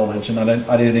 100% knowledge, and I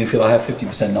don't even feel I have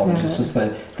 50% knowledge. It's just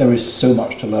that there is so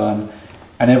much to learn,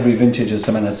 and every vintage, as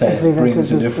Ximena says,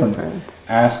 brings a different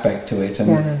aspect to it,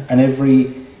 and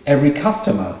every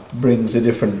customer brings a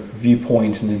different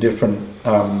viewpoint and a different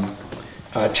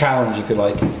challenge, if you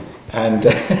like. And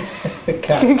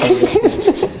okay.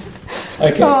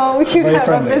 Oh, you have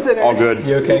friendly. A visitor. All good.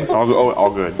 You okay? All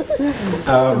good.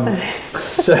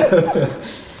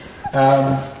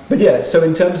 But yeah, so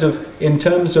in terms of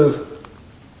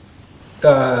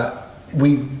I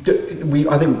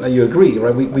think you agree,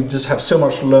 right? We just have so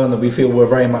much to learn that we feel we're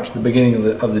very much at the beginning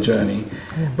of the journey.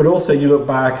 But also you look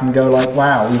back and go like,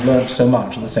 wow, we've learned so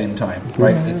much at the same time,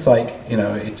 right? It's like,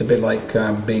 it's a bit like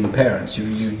being parents.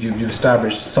 You've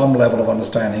established some level of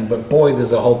understanding, but boy,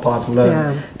 there's a whole part to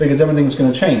learn, because everything's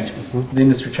going to change. The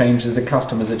industry changes, the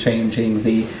customers are changing,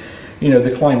 the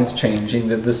climate's changing,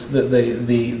 the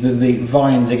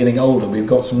vines are getting older. We've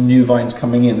got some new vines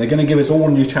coming in. They're going to give us all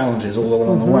new challenges all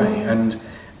along the way. And,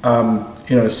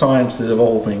 science is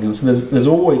evolving. And so there's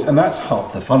always, and that's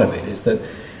half the fun of it, is that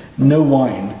no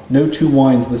two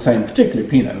wines are the same, particularly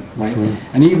Pinot, right?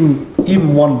 And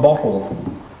even one bottle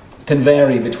can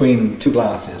vary between two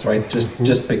glasses, right?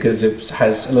 Just because it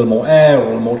has a little more air or a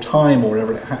little more time or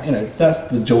whatever. That's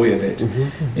the joy of it,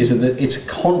 is that it's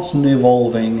constantly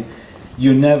evolving.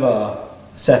 You're never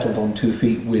settled on 2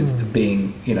 feet with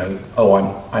being,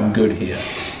 I'm good here.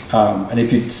 And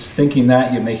if you're thinking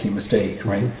that, you're making a mistake,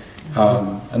 right?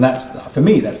 And that's, for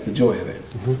me, that's the joy of it.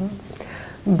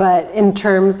 But in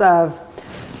terms of,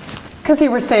 because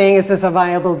you were saying, is this a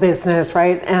viable business,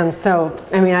 right? And so,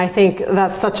 I think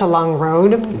that's such a long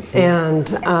road.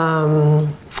 And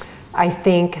I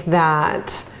think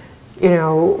that,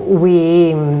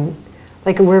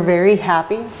 we're very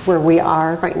happy where we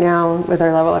are right now with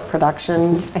our level of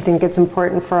production. I think it's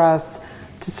important for us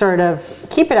to sort of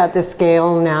keep it at this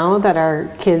scale now that our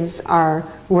kids are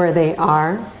where they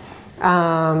are,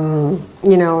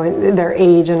 their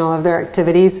age and all of their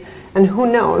activities. And who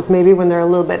knows, maybe when they're a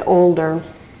little bit older,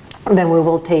 then we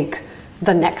will take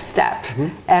the next step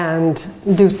and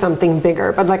do something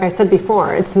bigger. But like I said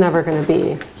before, it's never going to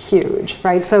be huge,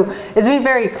 right? So it's been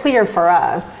very clear for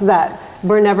us that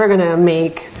we're never going to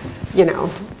make,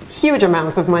 huge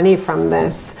amounts of money from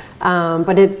this.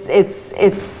 But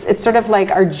it's sort of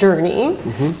like our journey,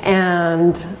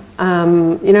 and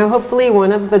hopefully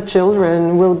one of the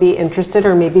children will be interested,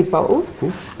 or maybe both,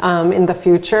 in the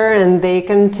future, and they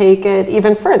can take it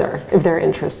even further if they're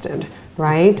interested,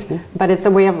 right? But it's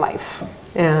a way of life,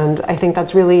 and I think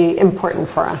that's really important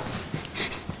for us.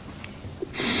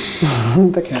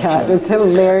 The cat is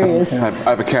hilarious. I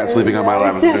have a cat sleeping on my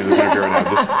lap as I'm doing this interview right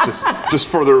now.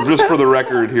 Just for the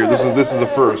record here, this is a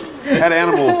first. Had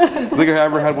animals. I think I've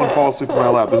ever had one fall asleep on my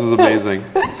lap. This is amazing.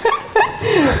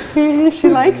 She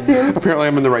likes you. Apparently,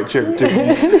 I'm in the right chair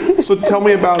too. So tell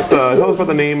us about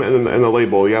the name and the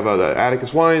label. You have the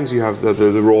Atticus wines. You have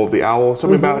the role of the owl. Tell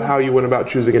me about how you went about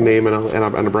choosing a name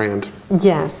and a brand.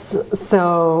 Yes.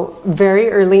 So very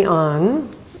early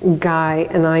on, Guy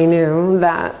and I knew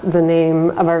that the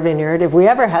name of our vineyard, if we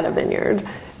ever had a vineyard,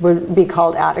 would be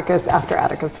called Atticus, after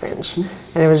Atticus Finch.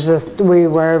 And it was just, we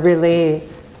were really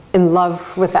in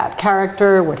love with that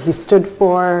character, what he stood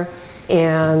for,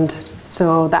 And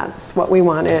so that's what we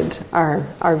wanted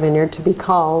our vineyard to be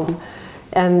called.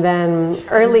 And then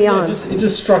early on... It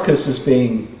just struck us as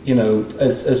being, you know,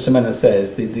 as Ximena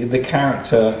says, the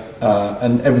character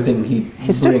and everything he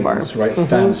brings, right,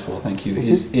 stands for, thank you,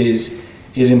 is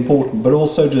important. But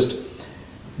also just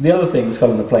the other things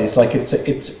fell into place. Like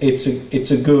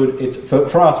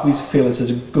for us, we feel it's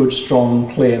a good, strong,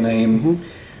 clear name.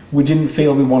 We didn't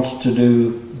feel we wanted to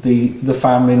do the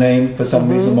family name for some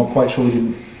reason. I'm not quite sure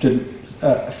we didn't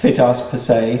fit us per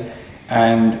se,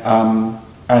 and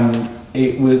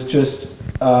it was just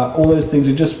all those things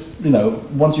are just, you know,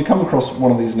 once you come across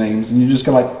one of these names and you just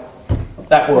go like,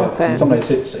 that works. And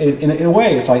sometimes it's in a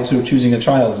way it's like sort of choosing a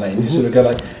child's name. You sort of go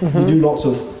like, you do lots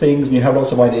of things and you have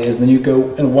lots of ideas, and then you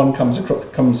go and one comes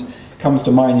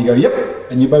to mind. You go,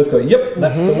 yep, and you both go, yep,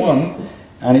 that's the one.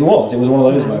 And it was one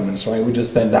of those moments, right? We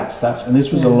just then that's, and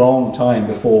this was a long time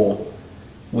before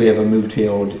we ever moved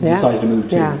here or decided to move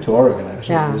to Oregon.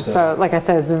 Actually, so like I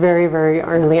said, it's very, very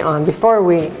early on before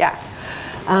we,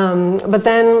 but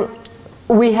then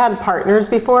we had partners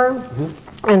before,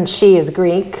 and she is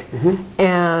Greek,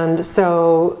 and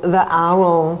so the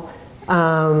owl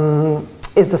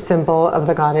is the symbol of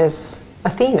the goddess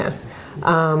Athena,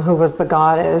 who was the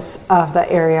goddess of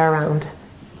the area around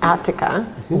Attica,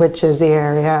 which is the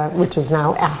area which is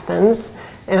now Athens,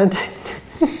 and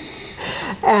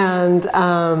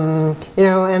you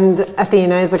know, and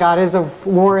Athena is the goddess of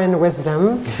war and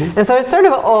wisdom, and so it sort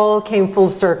of all came full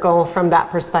circle from that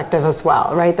perspective as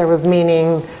well, right? There was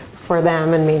meaning for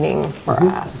them and meaning for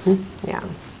us.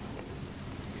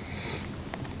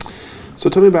 So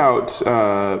tell me about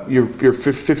your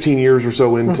 15 years or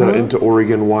so into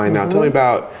Oregon wine now. Tell me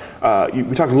about,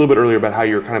 we talked a little bit earlier about how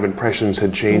your kind of impressions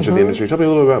had changed of the industry. Tell me a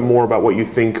little bit more about what you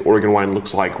think Oregon wine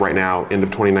looks like right now, end of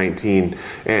 2019,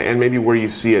 and maybe where you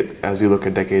see it as you look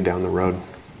a decade down the road.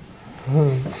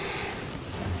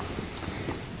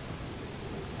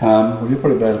 Well, you're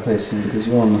probably a better place because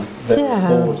you're on various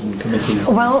boards and committees.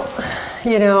 Well,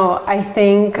 you know, I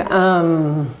think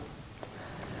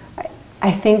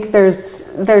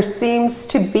there seems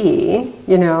to be,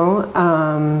 you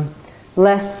know,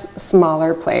 less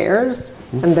smaller players,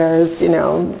 and there's, you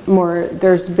know,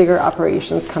 there's bigger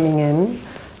operations coming in.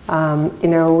 You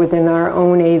know, within our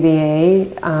own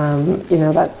AVA, you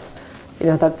know, that's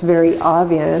very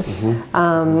obvious.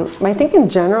 I think in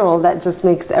general that just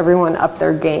makes everyone up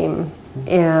their game,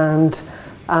 and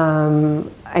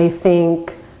I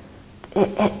think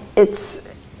it's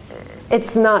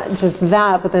not just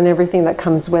that, but then everything that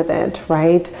comes with it,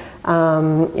 right?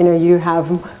 You know, you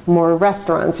have more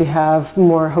restaurants, you have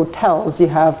more hotels, you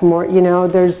have more, you know,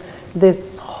 there's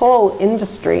this whole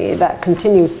industry that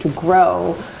continues to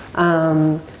grow.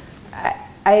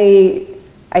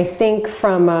 I think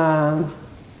from an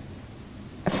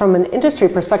industry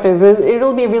perspective,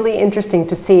 it'll be really interesting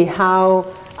to see how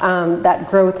that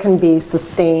growth can be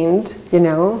sustained, you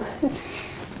know.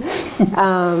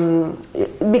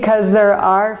 Because there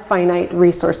are finite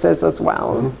resources as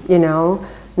well, you know,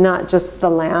 not just the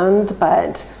land,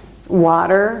 but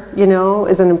water, you know,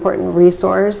 is an important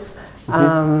resource. You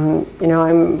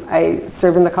know, I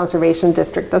serve in the conservation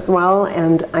district as well,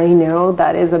 and I know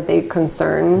that is a big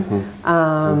concern.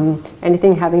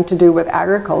 Anything having to do with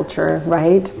agriculture,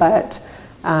 right? But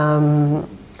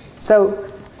so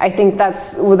I think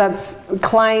that's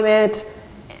climate,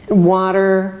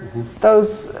 water.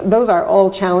 Those are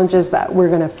all challenges that we're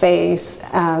going to face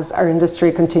as our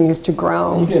industry continues to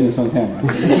grow. You're getting this on camera.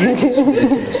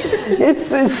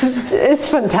 It's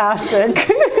fantastic.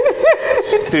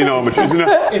 You know, it's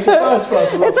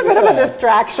a bit of a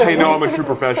distraction. Hey, no, I'm a true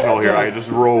professional here. I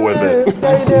just roll with it.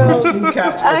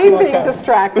 I'm being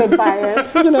distracted by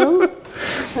it, you know.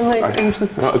 I'm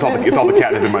just. It's all the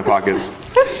catnip in my pockets.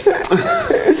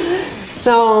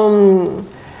 So.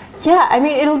 Yeah, I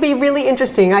mean, it'll be really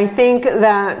interesting. I think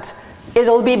that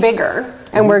it'll be bigger,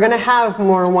 and we're going to have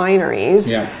more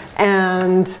wineries,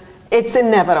 and it's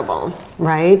inevitable,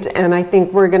 right? And I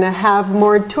think we're going to have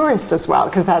more tourists as well,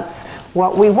 because that's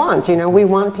what we want. You know, we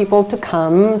want people to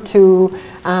come to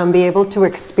be able to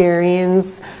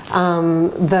experience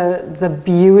the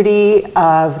beauty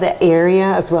of the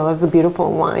area as well as the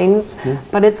beautiful wines.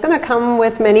 But it's going to come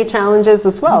with many challenges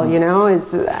as well. You know,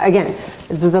 it's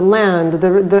the land,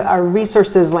 our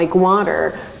resources like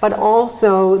water, but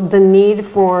also the need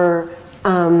for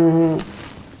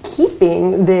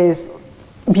keeping this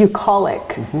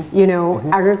bucolic, you know,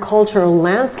 agricultural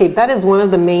landscape. That is one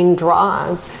of the main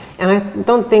draws. And I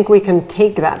don't think we can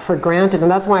take that for granted. And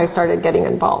that's why I started getting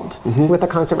involved with the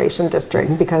conservation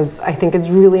district, because I think it's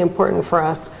really important for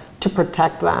us to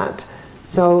protect that.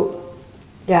 So,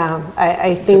 Yeah,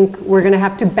 I think we're going to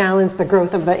have to balance the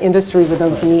growth of the industry with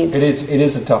those needs. It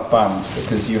is a tough balance,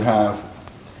 because you have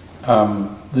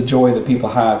the joy that people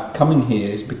have coming here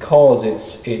is because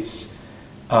it's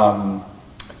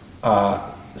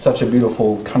such a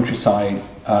beautiful countryside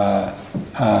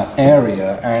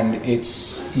area, and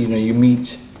it's, you know, you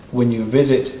meet, when you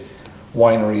visit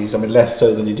wineries, I mean less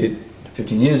so than you did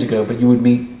 15 years ago, but you would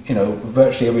meet, you know,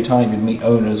 virtually every time you'd meet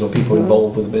owners or people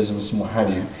involved with the business and what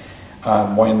have you,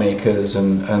 winemakers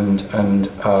and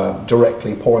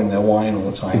directly pouring their wine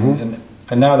all the time,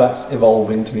 and now that's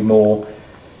evolving to be more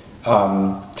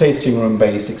tasting room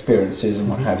based experiences and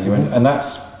what have you, and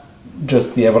that's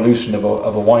just the evolution of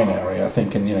a wine area, I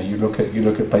think. And you know, you look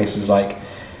at places like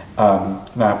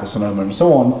Napa, Sonoma, and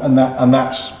so on, and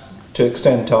that's to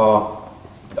extend our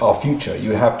future. You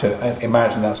would have to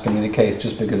imagine that's going to be the case,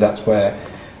 just because that's where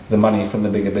the money from the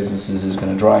bigger businesses is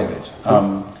going to drive it.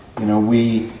 You know,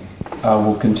 we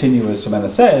will continue, as Ximena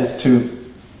says, to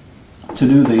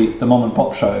do the mom and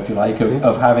pop show, if you like,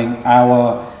 of having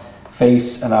our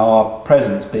face and our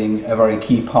presence being a very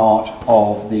key part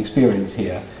of the experience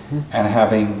here, and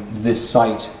having this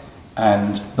site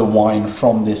and the wine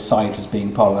from this site as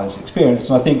being part of that experience.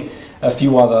 And I think a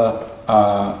few other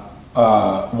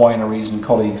wineries and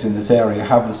colleagues in this area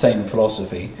have the same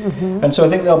philosophy, and so I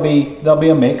think there'll be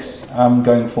a mix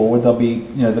going forward. There'll be,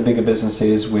 you know, the bigger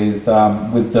businesses with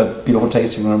the beautiful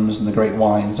tasting rooms and the great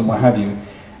wines and what have you,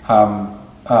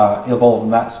 evolve in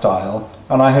that style,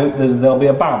 and I hope there'll be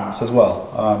a balance as well,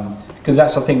 because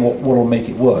that's I think what will make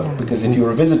it work. Because if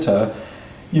you're a visitor,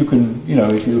 you can, you know,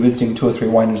 if you're visiting 2 or 3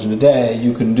 wineries in a day,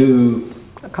 you can do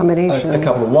a combination, a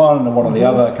couple of one and one of the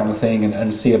other kind of thing,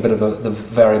 and see a bit of the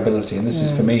variability. And this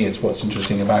is, for me, it's what's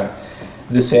interesting about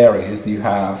this area, is that you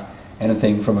have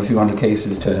anything from a few hundred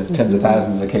cases to tens of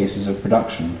thousands of cases of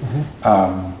production,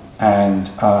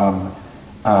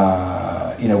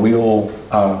 you know, we all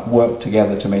work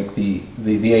together to make the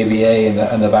AVA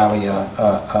and the Valley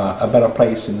a better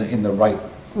place in the right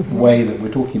way that we're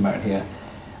talking about here.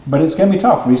 But it's going to be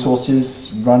tough.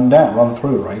 Resources run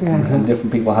through, right? And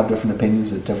different people have different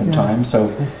opinions at different times, so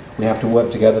we have to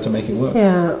work together to make it work.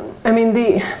 Yeah, I mean,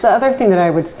 the other thing that I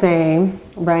would say,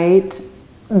 right,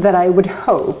 that I would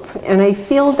hope, and I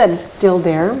feel that it's still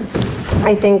there.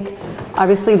 I think,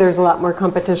 obviously, there's a lot more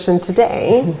competition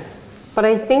today, but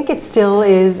I think it still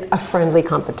is a friendly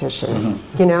competition.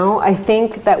 You know, I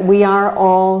think that we are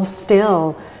all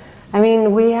still, I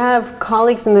mean, we have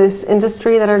colleagues in this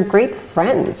industry that are great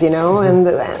friends, you know, and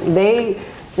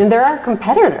there are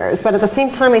competitors, but at the same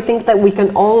time, I think that we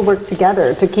can all work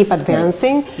together to keep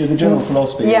advancing. Yeah, the general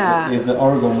philosophy is that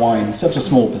Oregon wine is such a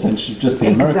small percentage of just the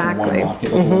American wine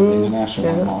market, let alone the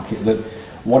international wine market, that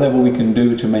whatever we can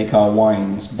do to make our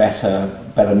wines better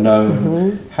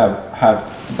known, have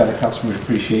better customer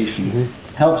appreciation,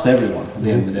 helps everyone at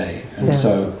the end of the day. And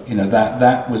so, you know,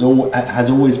 that has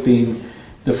always been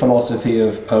the philosophy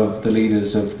of the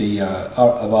leaders of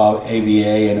our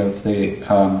AVA and of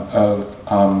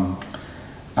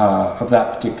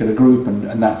that particular group,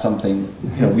 and that's something,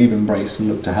 you know, we've embraced and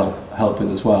look to help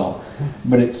with as well.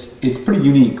 But it's pretty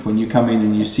unique when you come in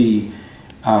and you see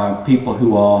people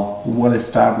who are well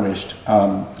established,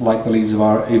 like the leaders of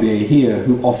our AVA here,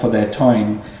 who offer their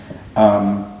time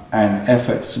and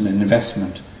efforts and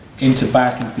investment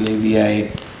back into the AVA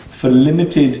for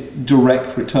limited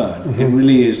direct return. It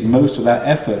really is, most of that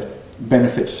effort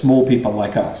benefits small people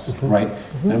like us, right?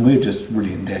 And we're just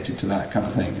really indebted to that kind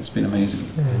of thing. It's been amazing.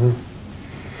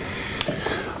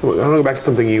 Well, I want to go back to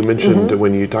something you mentioned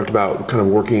when you talked about kind of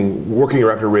working your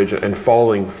Rapid Ridge and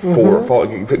catching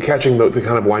the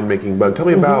kind of winemaking bug. Tell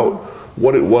me about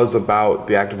what it was about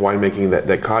the act of winemaking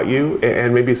that caught you,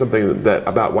 and maybe something that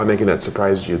about winemaking that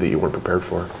surprised you that you weren't prepared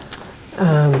for.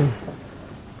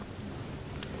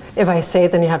 If I say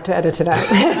it, then you have to edit it out.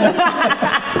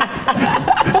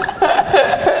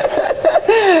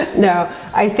 No,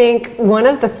 I think one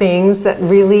of the things that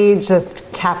really just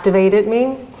captivated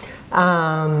me,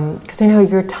 because I know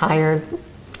you're tired,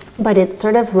 but it's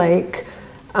sort of like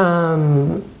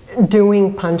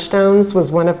doing punch downs was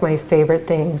one of my favorite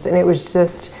things, and it was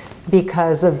just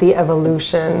because of the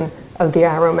evolution of the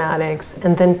aromatics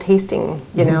and then tasting,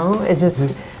 you know, it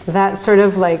just, that sort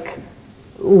of like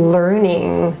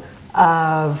learning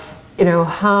of, you know,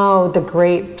 how the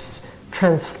grapes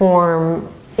transform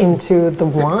into the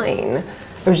wine.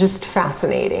 It was just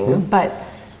fascinating. But,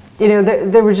 you know,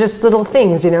 there were just little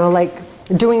things, you know, like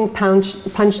doing punch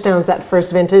downs at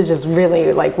first vintage is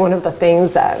really like one of the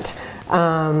things that,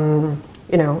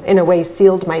 you know, in a way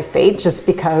sealed my fate, just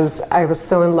because I was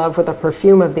so in love with the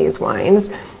perfume of these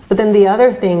wines. But then the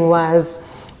other thing was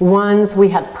once we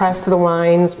had pressed the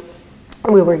wines,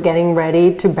 we were getting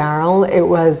ready to barrel. It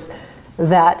was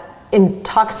that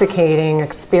intoxicating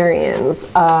experience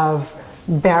of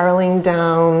barreling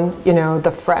down, you know, the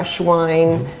fresh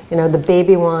wine, you know, the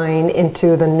baby wine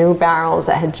into the new barrels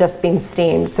that had just been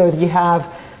steamed. So you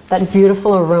have that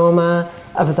beautiful aroma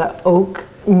of the oak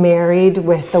married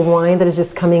with the wine that is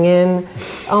just coming in.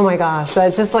 Oh my gosh,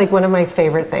 that's just like one of my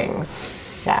favorite things.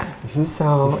 Yeah.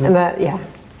 So, and that, yeah.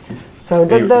 So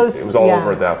those. It was all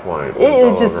over at that point.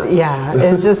 It just, yeah,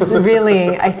 it's just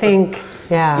really, I think,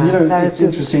 yeah. And, you know, that it's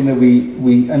interesting that we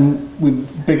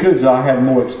because I had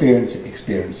more experience,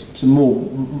 some more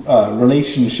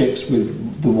relationships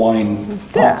with the wine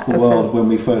parts of the world right. when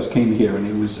we first came here, and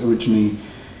it was originally,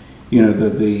 you know,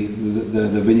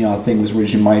 the vineyard thing was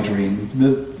originally my dream.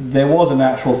 There was a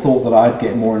natural thought that I'd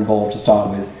get more involved to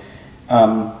start with,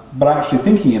 but actually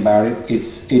thinking about it,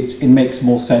 it makes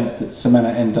more sense that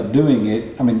Ximena ended up doing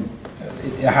it. I mean,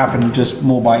 it happened just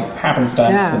more by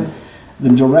happenstance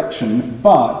than direction.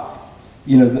 But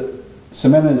you know,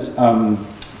 Ximena's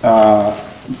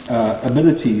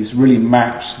abilities really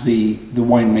match the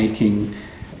winemaking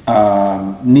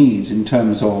needs in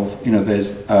terms of, you know,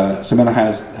 there's Ximena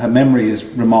has, her memory is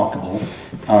remarkable,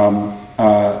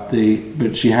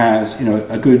 but she has, you know,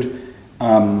 a good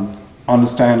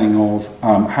understanding of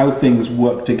how things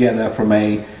work together from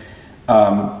a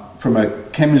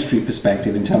chemistry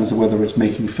perspective in terms of whether it's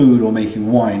making food or making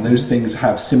wine. Those things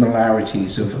have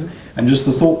similarities of, and just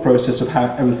the thought process of how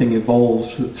everything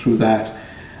evolves through that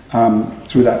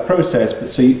process. But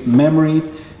so memory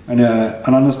and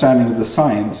an understanding of the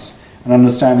science, an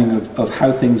understanding of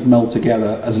how things meld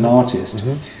together as an artist.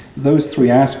 Those three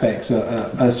aspects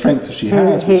are a strength that she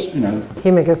has. Which, you know,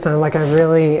 he makes it sound like I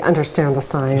really understand the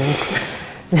science.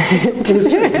 It's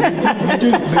true. You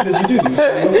do, because you do. You look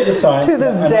at the science, to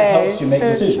this and day, it helps you make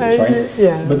decisions, right?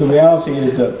 Yeah. But the reality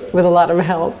is that with a lot of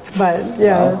help, but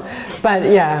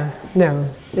yeah, no,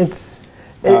 it's.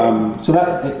 So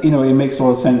that, you know, it makes a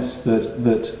lot of sense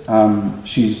that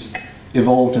she's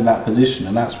evolved in that position,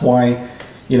 and that's why,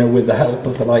 you know, with the help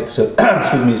of the likes of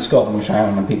Scott and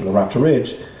Sharon and people at Raptor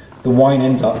Ridge, the wine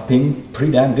ends up being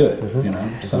pretty damn good, you know.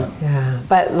 So yeah,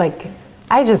 but like,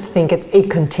 I just think it's a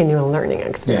continual learning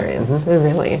experience. Yeah.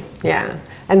 Really, yeah.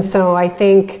 And so I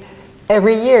think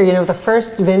every year, you know, the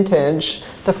first vintage,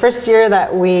 the first year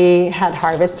that we had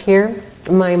harvest here,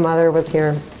 my mother was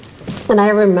here. And I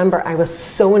remember I was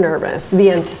so nervous,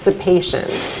 the anticipation,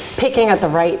 picking at the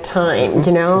right time,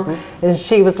 you know? And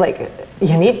she was like,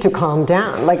 you need to calm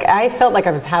down. Like, I felt like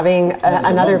I was having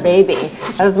another baby.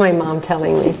 That was my mom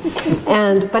telling me.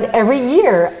 But every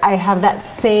year I have that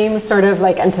same sort of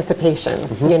like anticipation,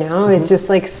 you know? It's just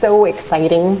like so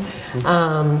exciting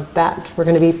that we're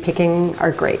gonna be picking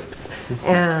our grapes.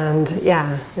 And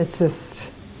yeah, it's just,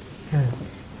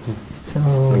 so.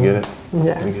 I get it.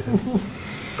 Yeah. I get it.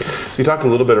 So you talked a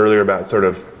little bit earlier about sort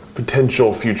of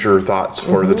potential future thoughts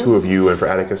for the two of you and for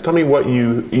Atticus. Tell me what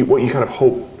you kind of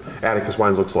hope Atticus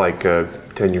Wines looks like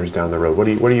 10 years down the road. Where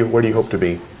do you hope to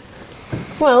be?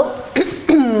 Well,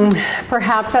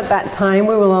 perhaps at that time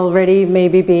we will already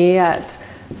maybe be at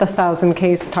the 1,000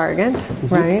 case target,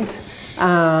 right?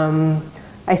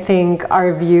 I think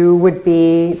our view would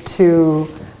be to,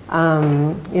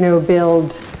 you know,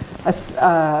 build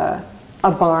a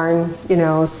barn, you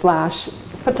know, /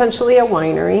 potentially a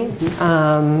winery,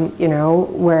 you know,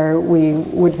 where we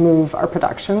would move our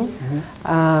production.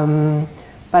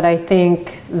 But I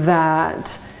think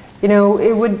that, you know,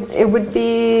 it would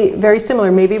be very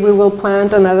similar. Maybe we will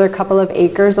plant another couple of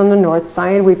acres on the north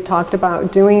side. We've talked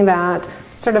about doing that,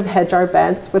 sort of hedge our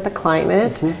bets with the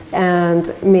climate,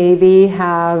 and maybe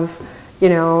have, you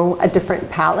know, a different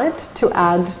palate to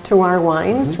add to our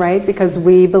wines, right? Because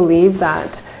we believe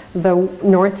that the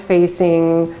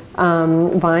north-facing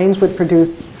vines would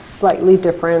produce slightly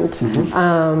different,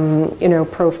 you know,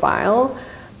 profile.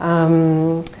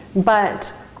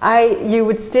 But you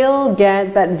would still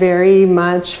get that very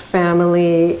much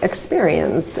family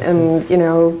experience and, you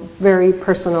know, very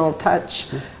personal touch.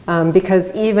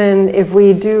 Because even if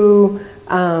we do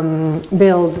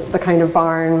build the kind of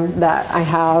barn that I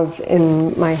have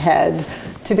in my head,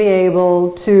 to be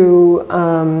able to,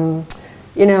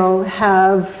 you know,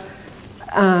 have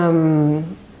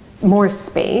more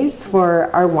space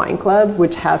for our wine club,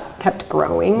 which has kept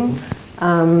growing,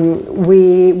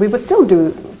 we would still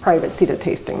do private seated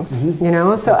tastings, you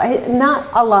know? So not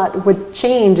a lot would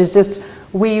change. It's just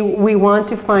we want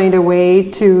to find a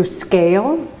way to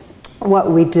scale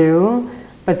what we do,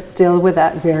 but still with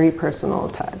that very personal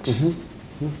touch.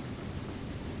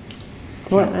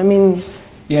 Well, I mean,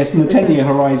 Yes, and the 10-year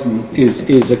horizon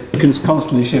is a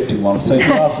constantly shifting one. So if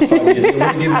you ask us 5 years, it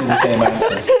wouldn't give me the same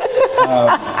answer.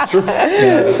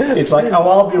 It's like, oh,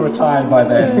 I'll be retired by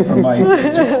then from my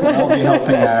day job. I'll be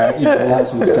helping out, all that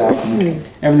sort of stuff. And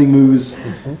everything moves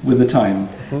with the time.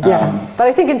 But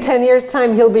I think in 10 years'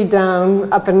 time, he'll be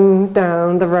up and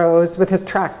down the rows with his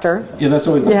tractor. Yeah, that's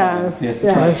always the plan. Yes,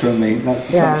 the tractor and me. That's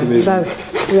the tractor vision.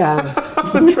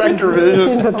 The tractor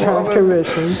vision. The tractor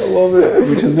vision. I love it.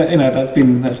 Which is,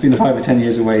 that's been 5 or 10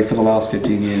 years away for the last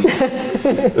 15 years.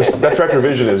 That tractor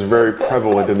vision is very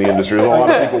prevalent in the industry. There's a lot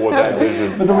of people with that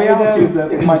vision. But the reality is that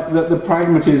the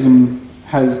pragmatism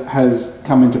has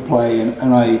come into play,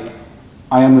 and I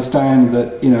understand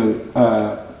that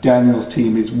Daniel's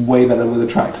team is way better with a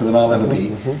tractor than I'll ever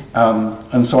be,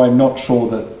 and so I'm not sure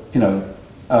that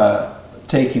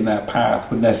taking that path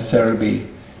would necessarily be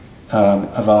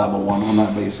a viable one on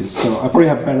that basis. So I probably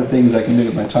have better things I can do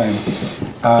with my time.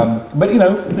 But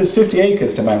there's 50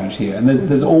 acres to manage here, and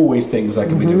there's always things I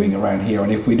can be doing around here.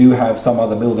 And if we do have some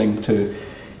other building to,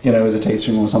 as a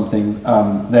tasting room or something,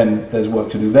 then there's work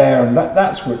to do there. And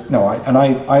that's what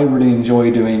I really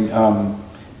enjoy doing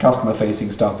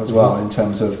customer-facing stuff as well, in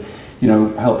terms of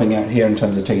helping out here in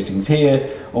terms of tastings here,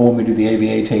 or when we do the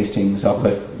AVA tastings up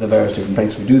at the various different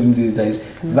places we do them these days.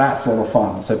 That's a lot of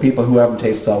fun. So people who haven't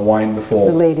tasted our wine before,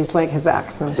 the ladies like his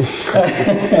accent.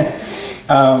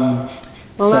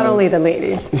 Not only the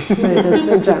ladies, but just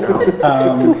in general.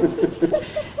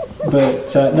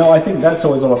 No, I think that's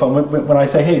always a lot of fun. When I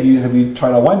say, hey, have you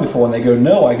tried our wine before? And they go,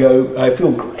 no. I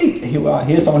feel great.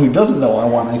 Here's someone who doesn't know our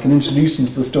wine. I can introduce them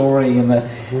to the story and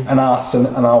us and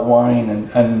our wine,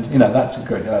 and that's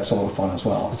great. That's a lot of fun as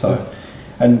well. So,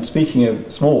 and speaking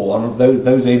of small,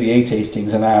 those AVA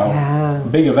tastings are now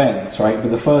big events, right?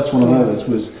 But the first one of those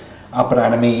was up at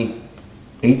Anime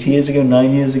 9 years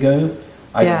ago.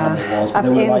 I don't know how many it was, but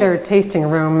up in their tasting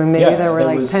room, and maybe there were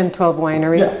like 10, 12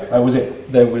 wineries. Yes, that was it.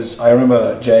 I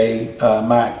remember Jay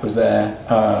Mack was there,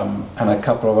 and a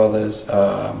couple of others.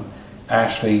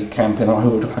 Ashley Campion, I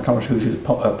can't remember who she was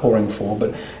pouring for,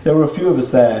 but there were a few of us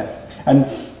there, and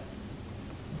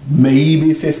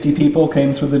maybe 50 people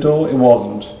came through the door. It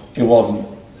wasn't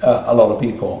a lot of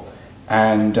people,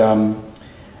 and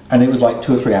it was like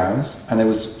 2 or 3 hours, and there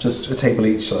was just a table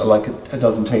each, like a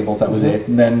dozen tables. That was it,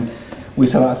 and then we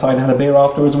sat outside and had a beer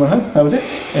afterwards and went home. That was it.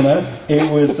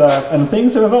 It was, and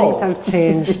things have evolved. Things have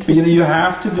changed. But you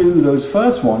have to do those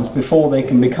first ones before they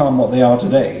can become what they are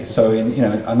today. So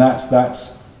and that's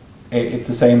it's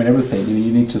the same in everything.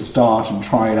 You need to start and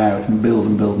try it out and build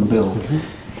and build and build.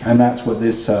 And that's what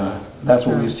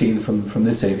we've seen from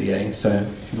this AVA. So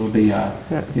it'll be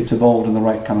it's evolved in the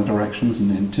right kind of directions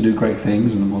and to do great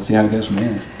things, and we'll see how it goes from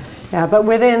here. Yeah, but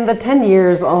within the 10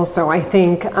 years also, I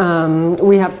think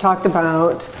we have talked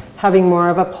about having more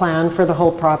of a plan for the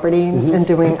whole property and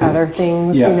doing other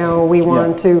things. We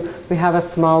we have a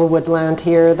small woodland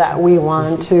here that we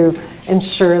want to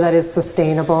ensure that is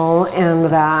sustainable, and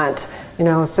that,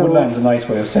 so... Woodland's a nice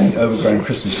way of saying overgrown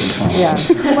Christmas tree farm. Yes,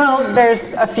 well,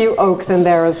 there's a few oaks in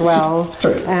there as well.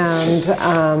 True. And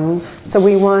so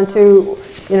we want to...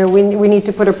 we need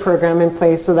to put a program in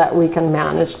place so that we can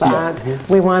manage that.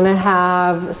 We want to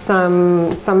have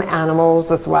some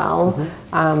animals as well.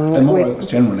 And more oaks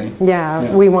generally.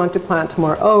 We want to plant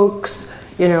more oaks,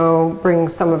 bring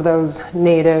some of those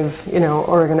native,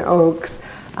 Oregon oaks.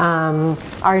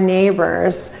 Our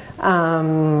neighbors,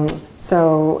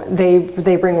 so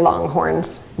they bring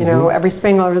longhorns, every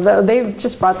spring. They've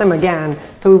just brought them again.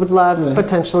 So we would love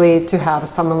potentially to have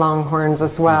some longhorns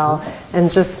as well,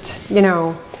 and just,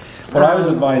 Well, I was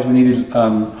advised we needed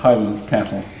Highland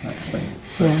cattle, actually.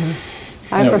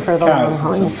 I prefer the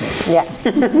longhorns. Yes,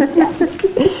 yes.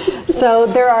 So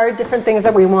there are different things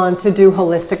that we want to do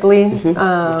holistically.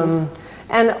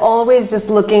 And always just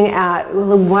looking at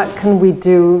what can we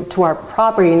do to our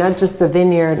property, not just the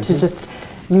vineyard, to just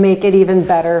make it even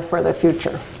better for the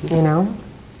future,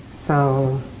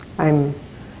 So I'm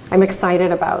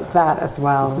excited about that as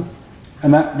well.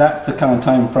 And that's the kind of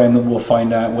time frame that we'll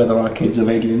find out whether our kids are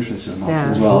vaguely interested or not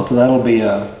as well. So that'll be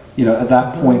at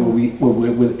that point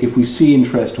where if we see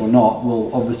interest or not,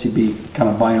 we'll obviously be kind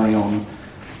of binary on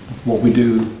what we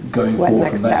do going forward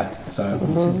next from there. steps. So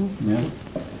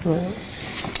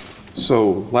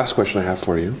So, last question I have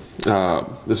for you.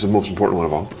 This is the most important one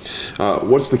of all.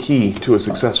 What's the key to a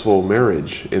successful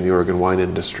marriage in the Oregon wine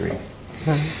industry?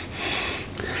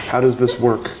 How does this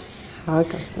work? How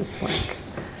does this work?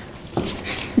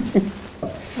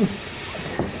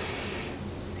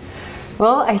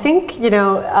 Well, I think,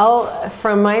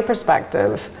 from my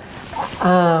perspective,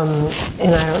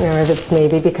 and I don't know if it's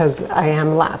maybe because I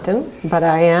am Latin, but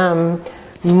I am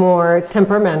more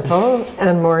temperamental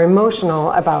and more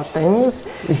emotional about things.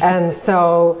 And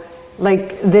so,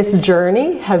 like, this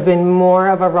journey has been more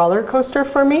of a roller coaster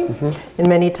for me. And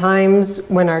many times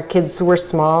when our kids were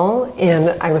small and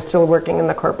I was still working in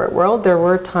the corporate world, there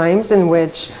were times in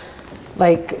which,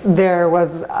 like, there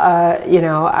was, you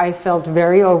know, I felt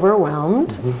very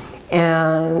overwhelmed.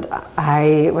 And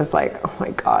I was like, oh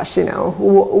my gosh, you know,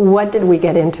 what did we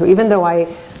get into? Even though I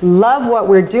love what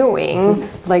we're doing,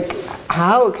 like,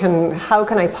 how can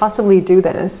I possibly do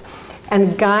this?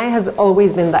 And Guy has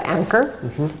always been the anchor,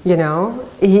 you know.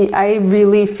 I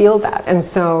really feel that. And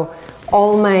so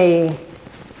all my,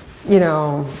 you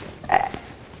know,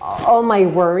 all my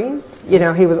worries, you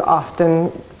know, he was often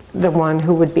the one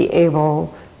who would be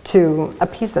able to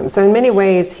appease them. So in many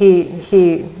ways, he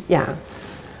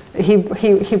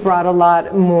brought a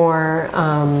lot more,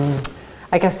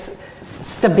 I guess,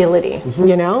 stability,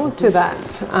 you know, to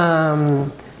that,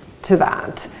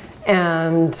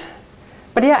 And,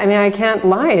 but yeah, I mean, I can't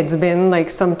lie. It's been like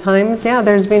sometimes, yeah,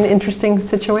 there's been interesting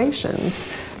situations.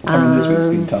 I mean, this week's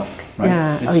been tough, right?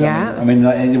 Yeah. It's, I mean,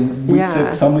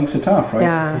 some weeks are tough, right?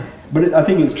 Yeah. But I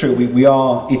think it's true. We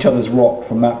are each other's rock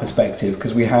from that perspective,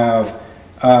 because we have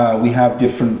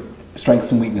different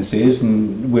strengths and weaknesses,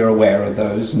 and we're aware of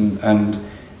those. And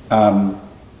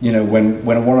you know, when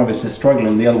one of us is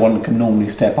struggling, the other one can normally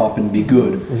step up and be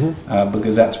good,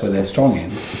 because that's where they're strong in.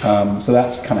 So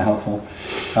that's kind of helpful,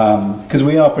 because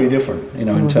we are pretty different, you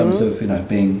know, in terms of, you know,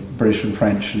 being British and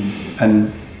French,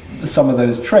 and some of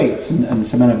those traits, and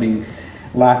Ximena being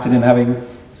Latin and having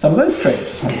some of those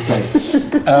traits, I'd say.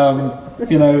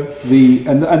 You know,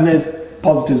 and there's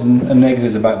positives and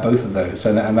negatives about both of those,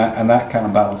 and that kind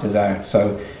of balances out.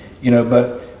 So, you know,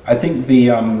 but I think the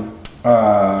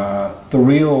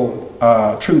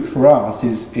real truth for us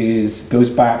goes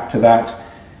back to that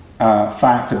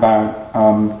fact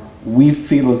about we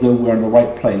feel as though we're in the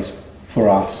right place for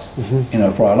us, you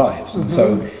know, for our lives. And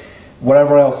so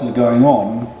whatever else is going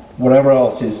on, whatever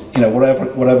else is, you know,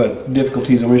 whatever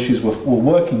difficulties or issues we're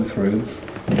working through,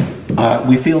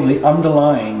 we feel the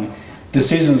underlying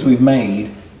decisions we've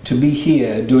made to be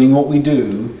here doing what we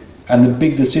do, and the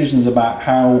big decisions about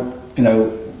how, you know,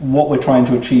 what we're trying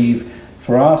to achieve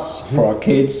for us, for our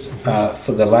kids,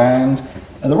 for the land,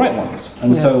 are the right ones.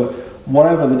 And so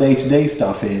whatever the day-to-day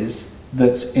stuff is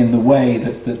that's in the way,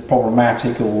 that's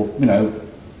problematic, or, you know,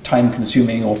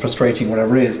 time-consuming or frustrating,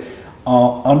 whatever it is,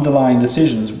 are underlying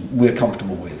decisions we're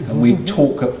comfortable with. And we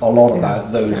talk a lot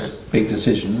about those big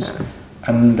decisions,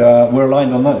 and we're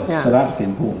aligned on those. So that's the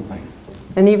important thing.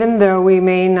 And even though we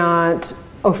may not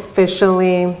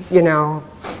officially, you know,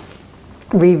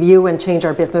 review and change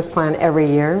our business plan every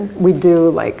year, we do,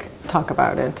 like, talk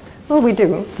about it. Well, we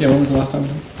do. Yeah, when was the last time?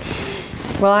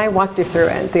 Well, I walked you through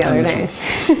it the other day.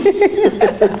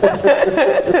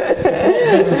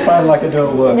 Business plan like I do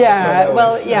at work. Yeah,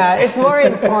 well, yeah, it's more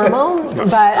informal,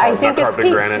 but I think it's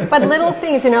key. But little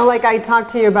things, you know, like I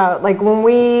talked to you about, like when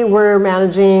we were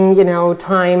managing, you know,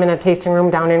 time in a tasting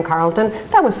room down in Carleton,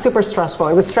 that was super stressful.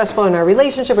 It was stressful in our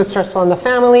relationship, it was stressful in the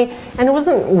family, and it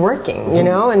wasn't working, you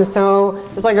know? And so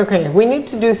it's like, okay, we need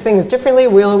to do things differently.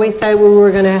 We always said we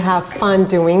were going to have fun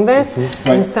doing this.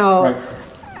 And so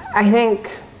I think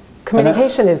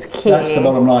communication is key. That's the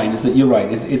bottom line, is that you're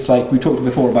right. It's like we talked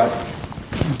before about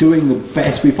doing the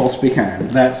best we possibly can.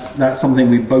 That's something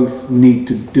we both need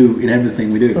to do in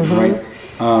everything we do, right?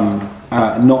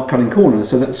 Not cutting corners.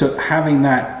 So having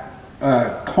that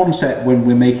concept when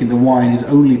we're making the wine is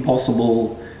only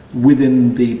possible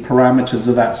within the parameters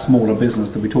of that smaller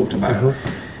business that we talked about,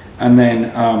 and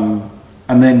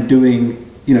then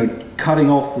doing, you know, cutting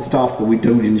off the stuff that we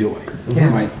don't enjoy.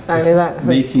 Right. I mean, that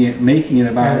making it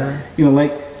about, you know,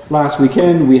 like last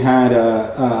weekend we had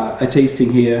a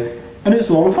tasting here, and it's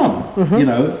a lot of fun. You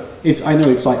know, I know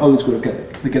it's like, oh, it's got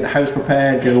to get the house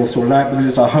prepared, get it all sorted out, because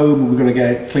it's our home, and we've got to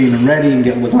get it clean and ready and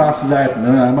get all the glasses out,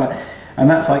 and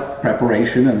that's like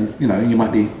preparation, and, you know, you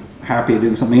might be happy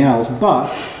doing something else, but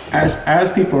as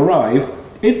people arrive,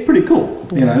 it's pretty cool.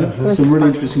 You know, some really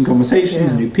interesting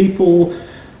conversations, new people,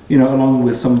 you know, along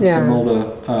with some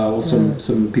older, or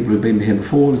some people who've been here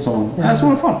before, and so on. That's a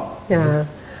lot of fun. Yeah.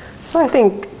 So I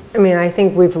think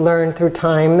we've learned through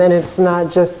time, and it's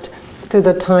not just through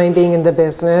the time being in the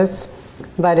business,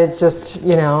 but it's just,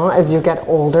 you know, as you get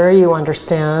older, you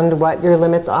understand what your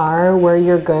limits are, where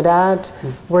you're good at,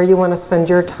 where you want to spend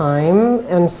your time.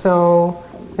 And so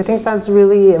I think that's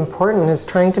really important, is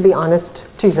trying to be honest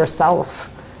to yourself,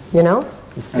 you know?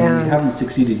 And we haven't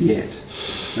succeeded yet.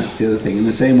 That's the other thing. In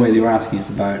the same way that you're asking us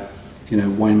about, you know,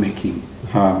 winemaking,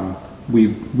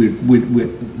 we're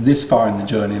this far in the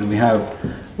journey, and we have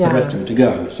the rest of it to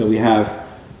go. So we have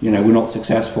we're not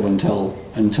successful until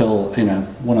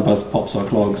one of us pops our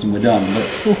clogs and we're done.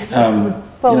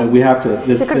 But we have to.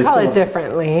 You could call it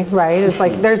differently, right? It's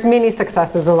like there's many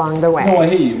successes along the way. No, I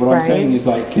hear you. What I'm saying is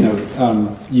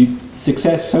you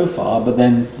success so far, but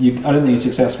then I don't think you're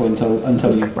successful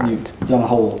until you've done a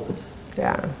whole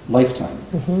lifetime.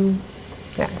 Mm-hmm.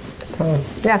 Yeah. So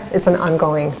it's an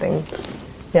ongoing thing.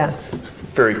 Yes.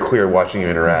 Very clear watching you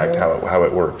interact how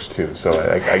it works too. So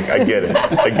I get it.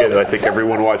 I get it. I think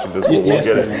everyone watching this will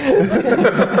get it.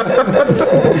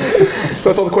 So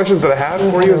that's all the questions that I have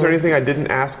for you. Is there anything I didn't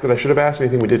ask that I should have asked?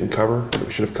 Anything we didn't cover that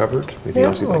we should have covered? Anything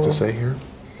else you'd like to say here?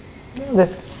 I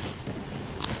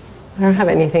don't have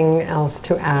anything else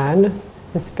to add.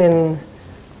 It's been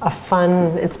a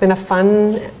fun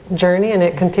journey, and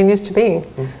it continues to be.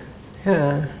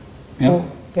 Yeah.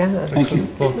 Yeah. Thank you.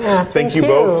 Well, thank you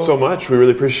both so much. We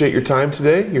really appreciate your time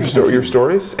today, your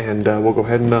stories, and we'll go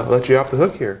ahead and let you off the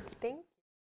hook here.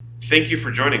 Thank you for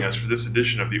joining us for this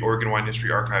edition of the Oregon Wine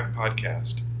History Archive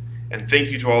podcast. And thank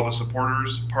you to all the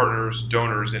supporters, partners,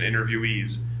 donors, and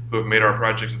interviewees who have made our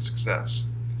project a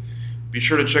success. Be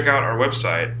sure to check out our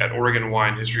website at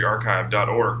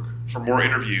OregonWineHistoryArchive.org for more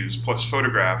interviews, plus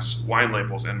photographs, wine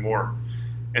labels, and more.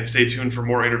 And stay tuned for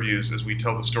more interviews as we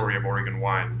tell the story of Oregon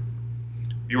wine.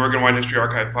 The Oregon Wine History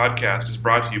Archive podcast is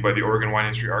brought to you by the Oregon Wine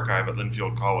History Archive at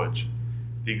Linfield College.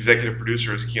 The executive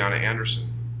producer is Kiana Anderson.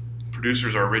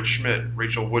 Producers are Rich Schmidt,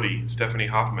 Rachel Woody, Stephanie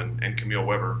Hoffman, and Camille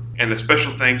Weber. And a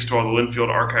special thanks to all the Linfield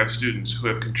Archive students who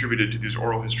have contributed to these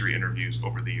oral history interviews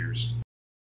over the years.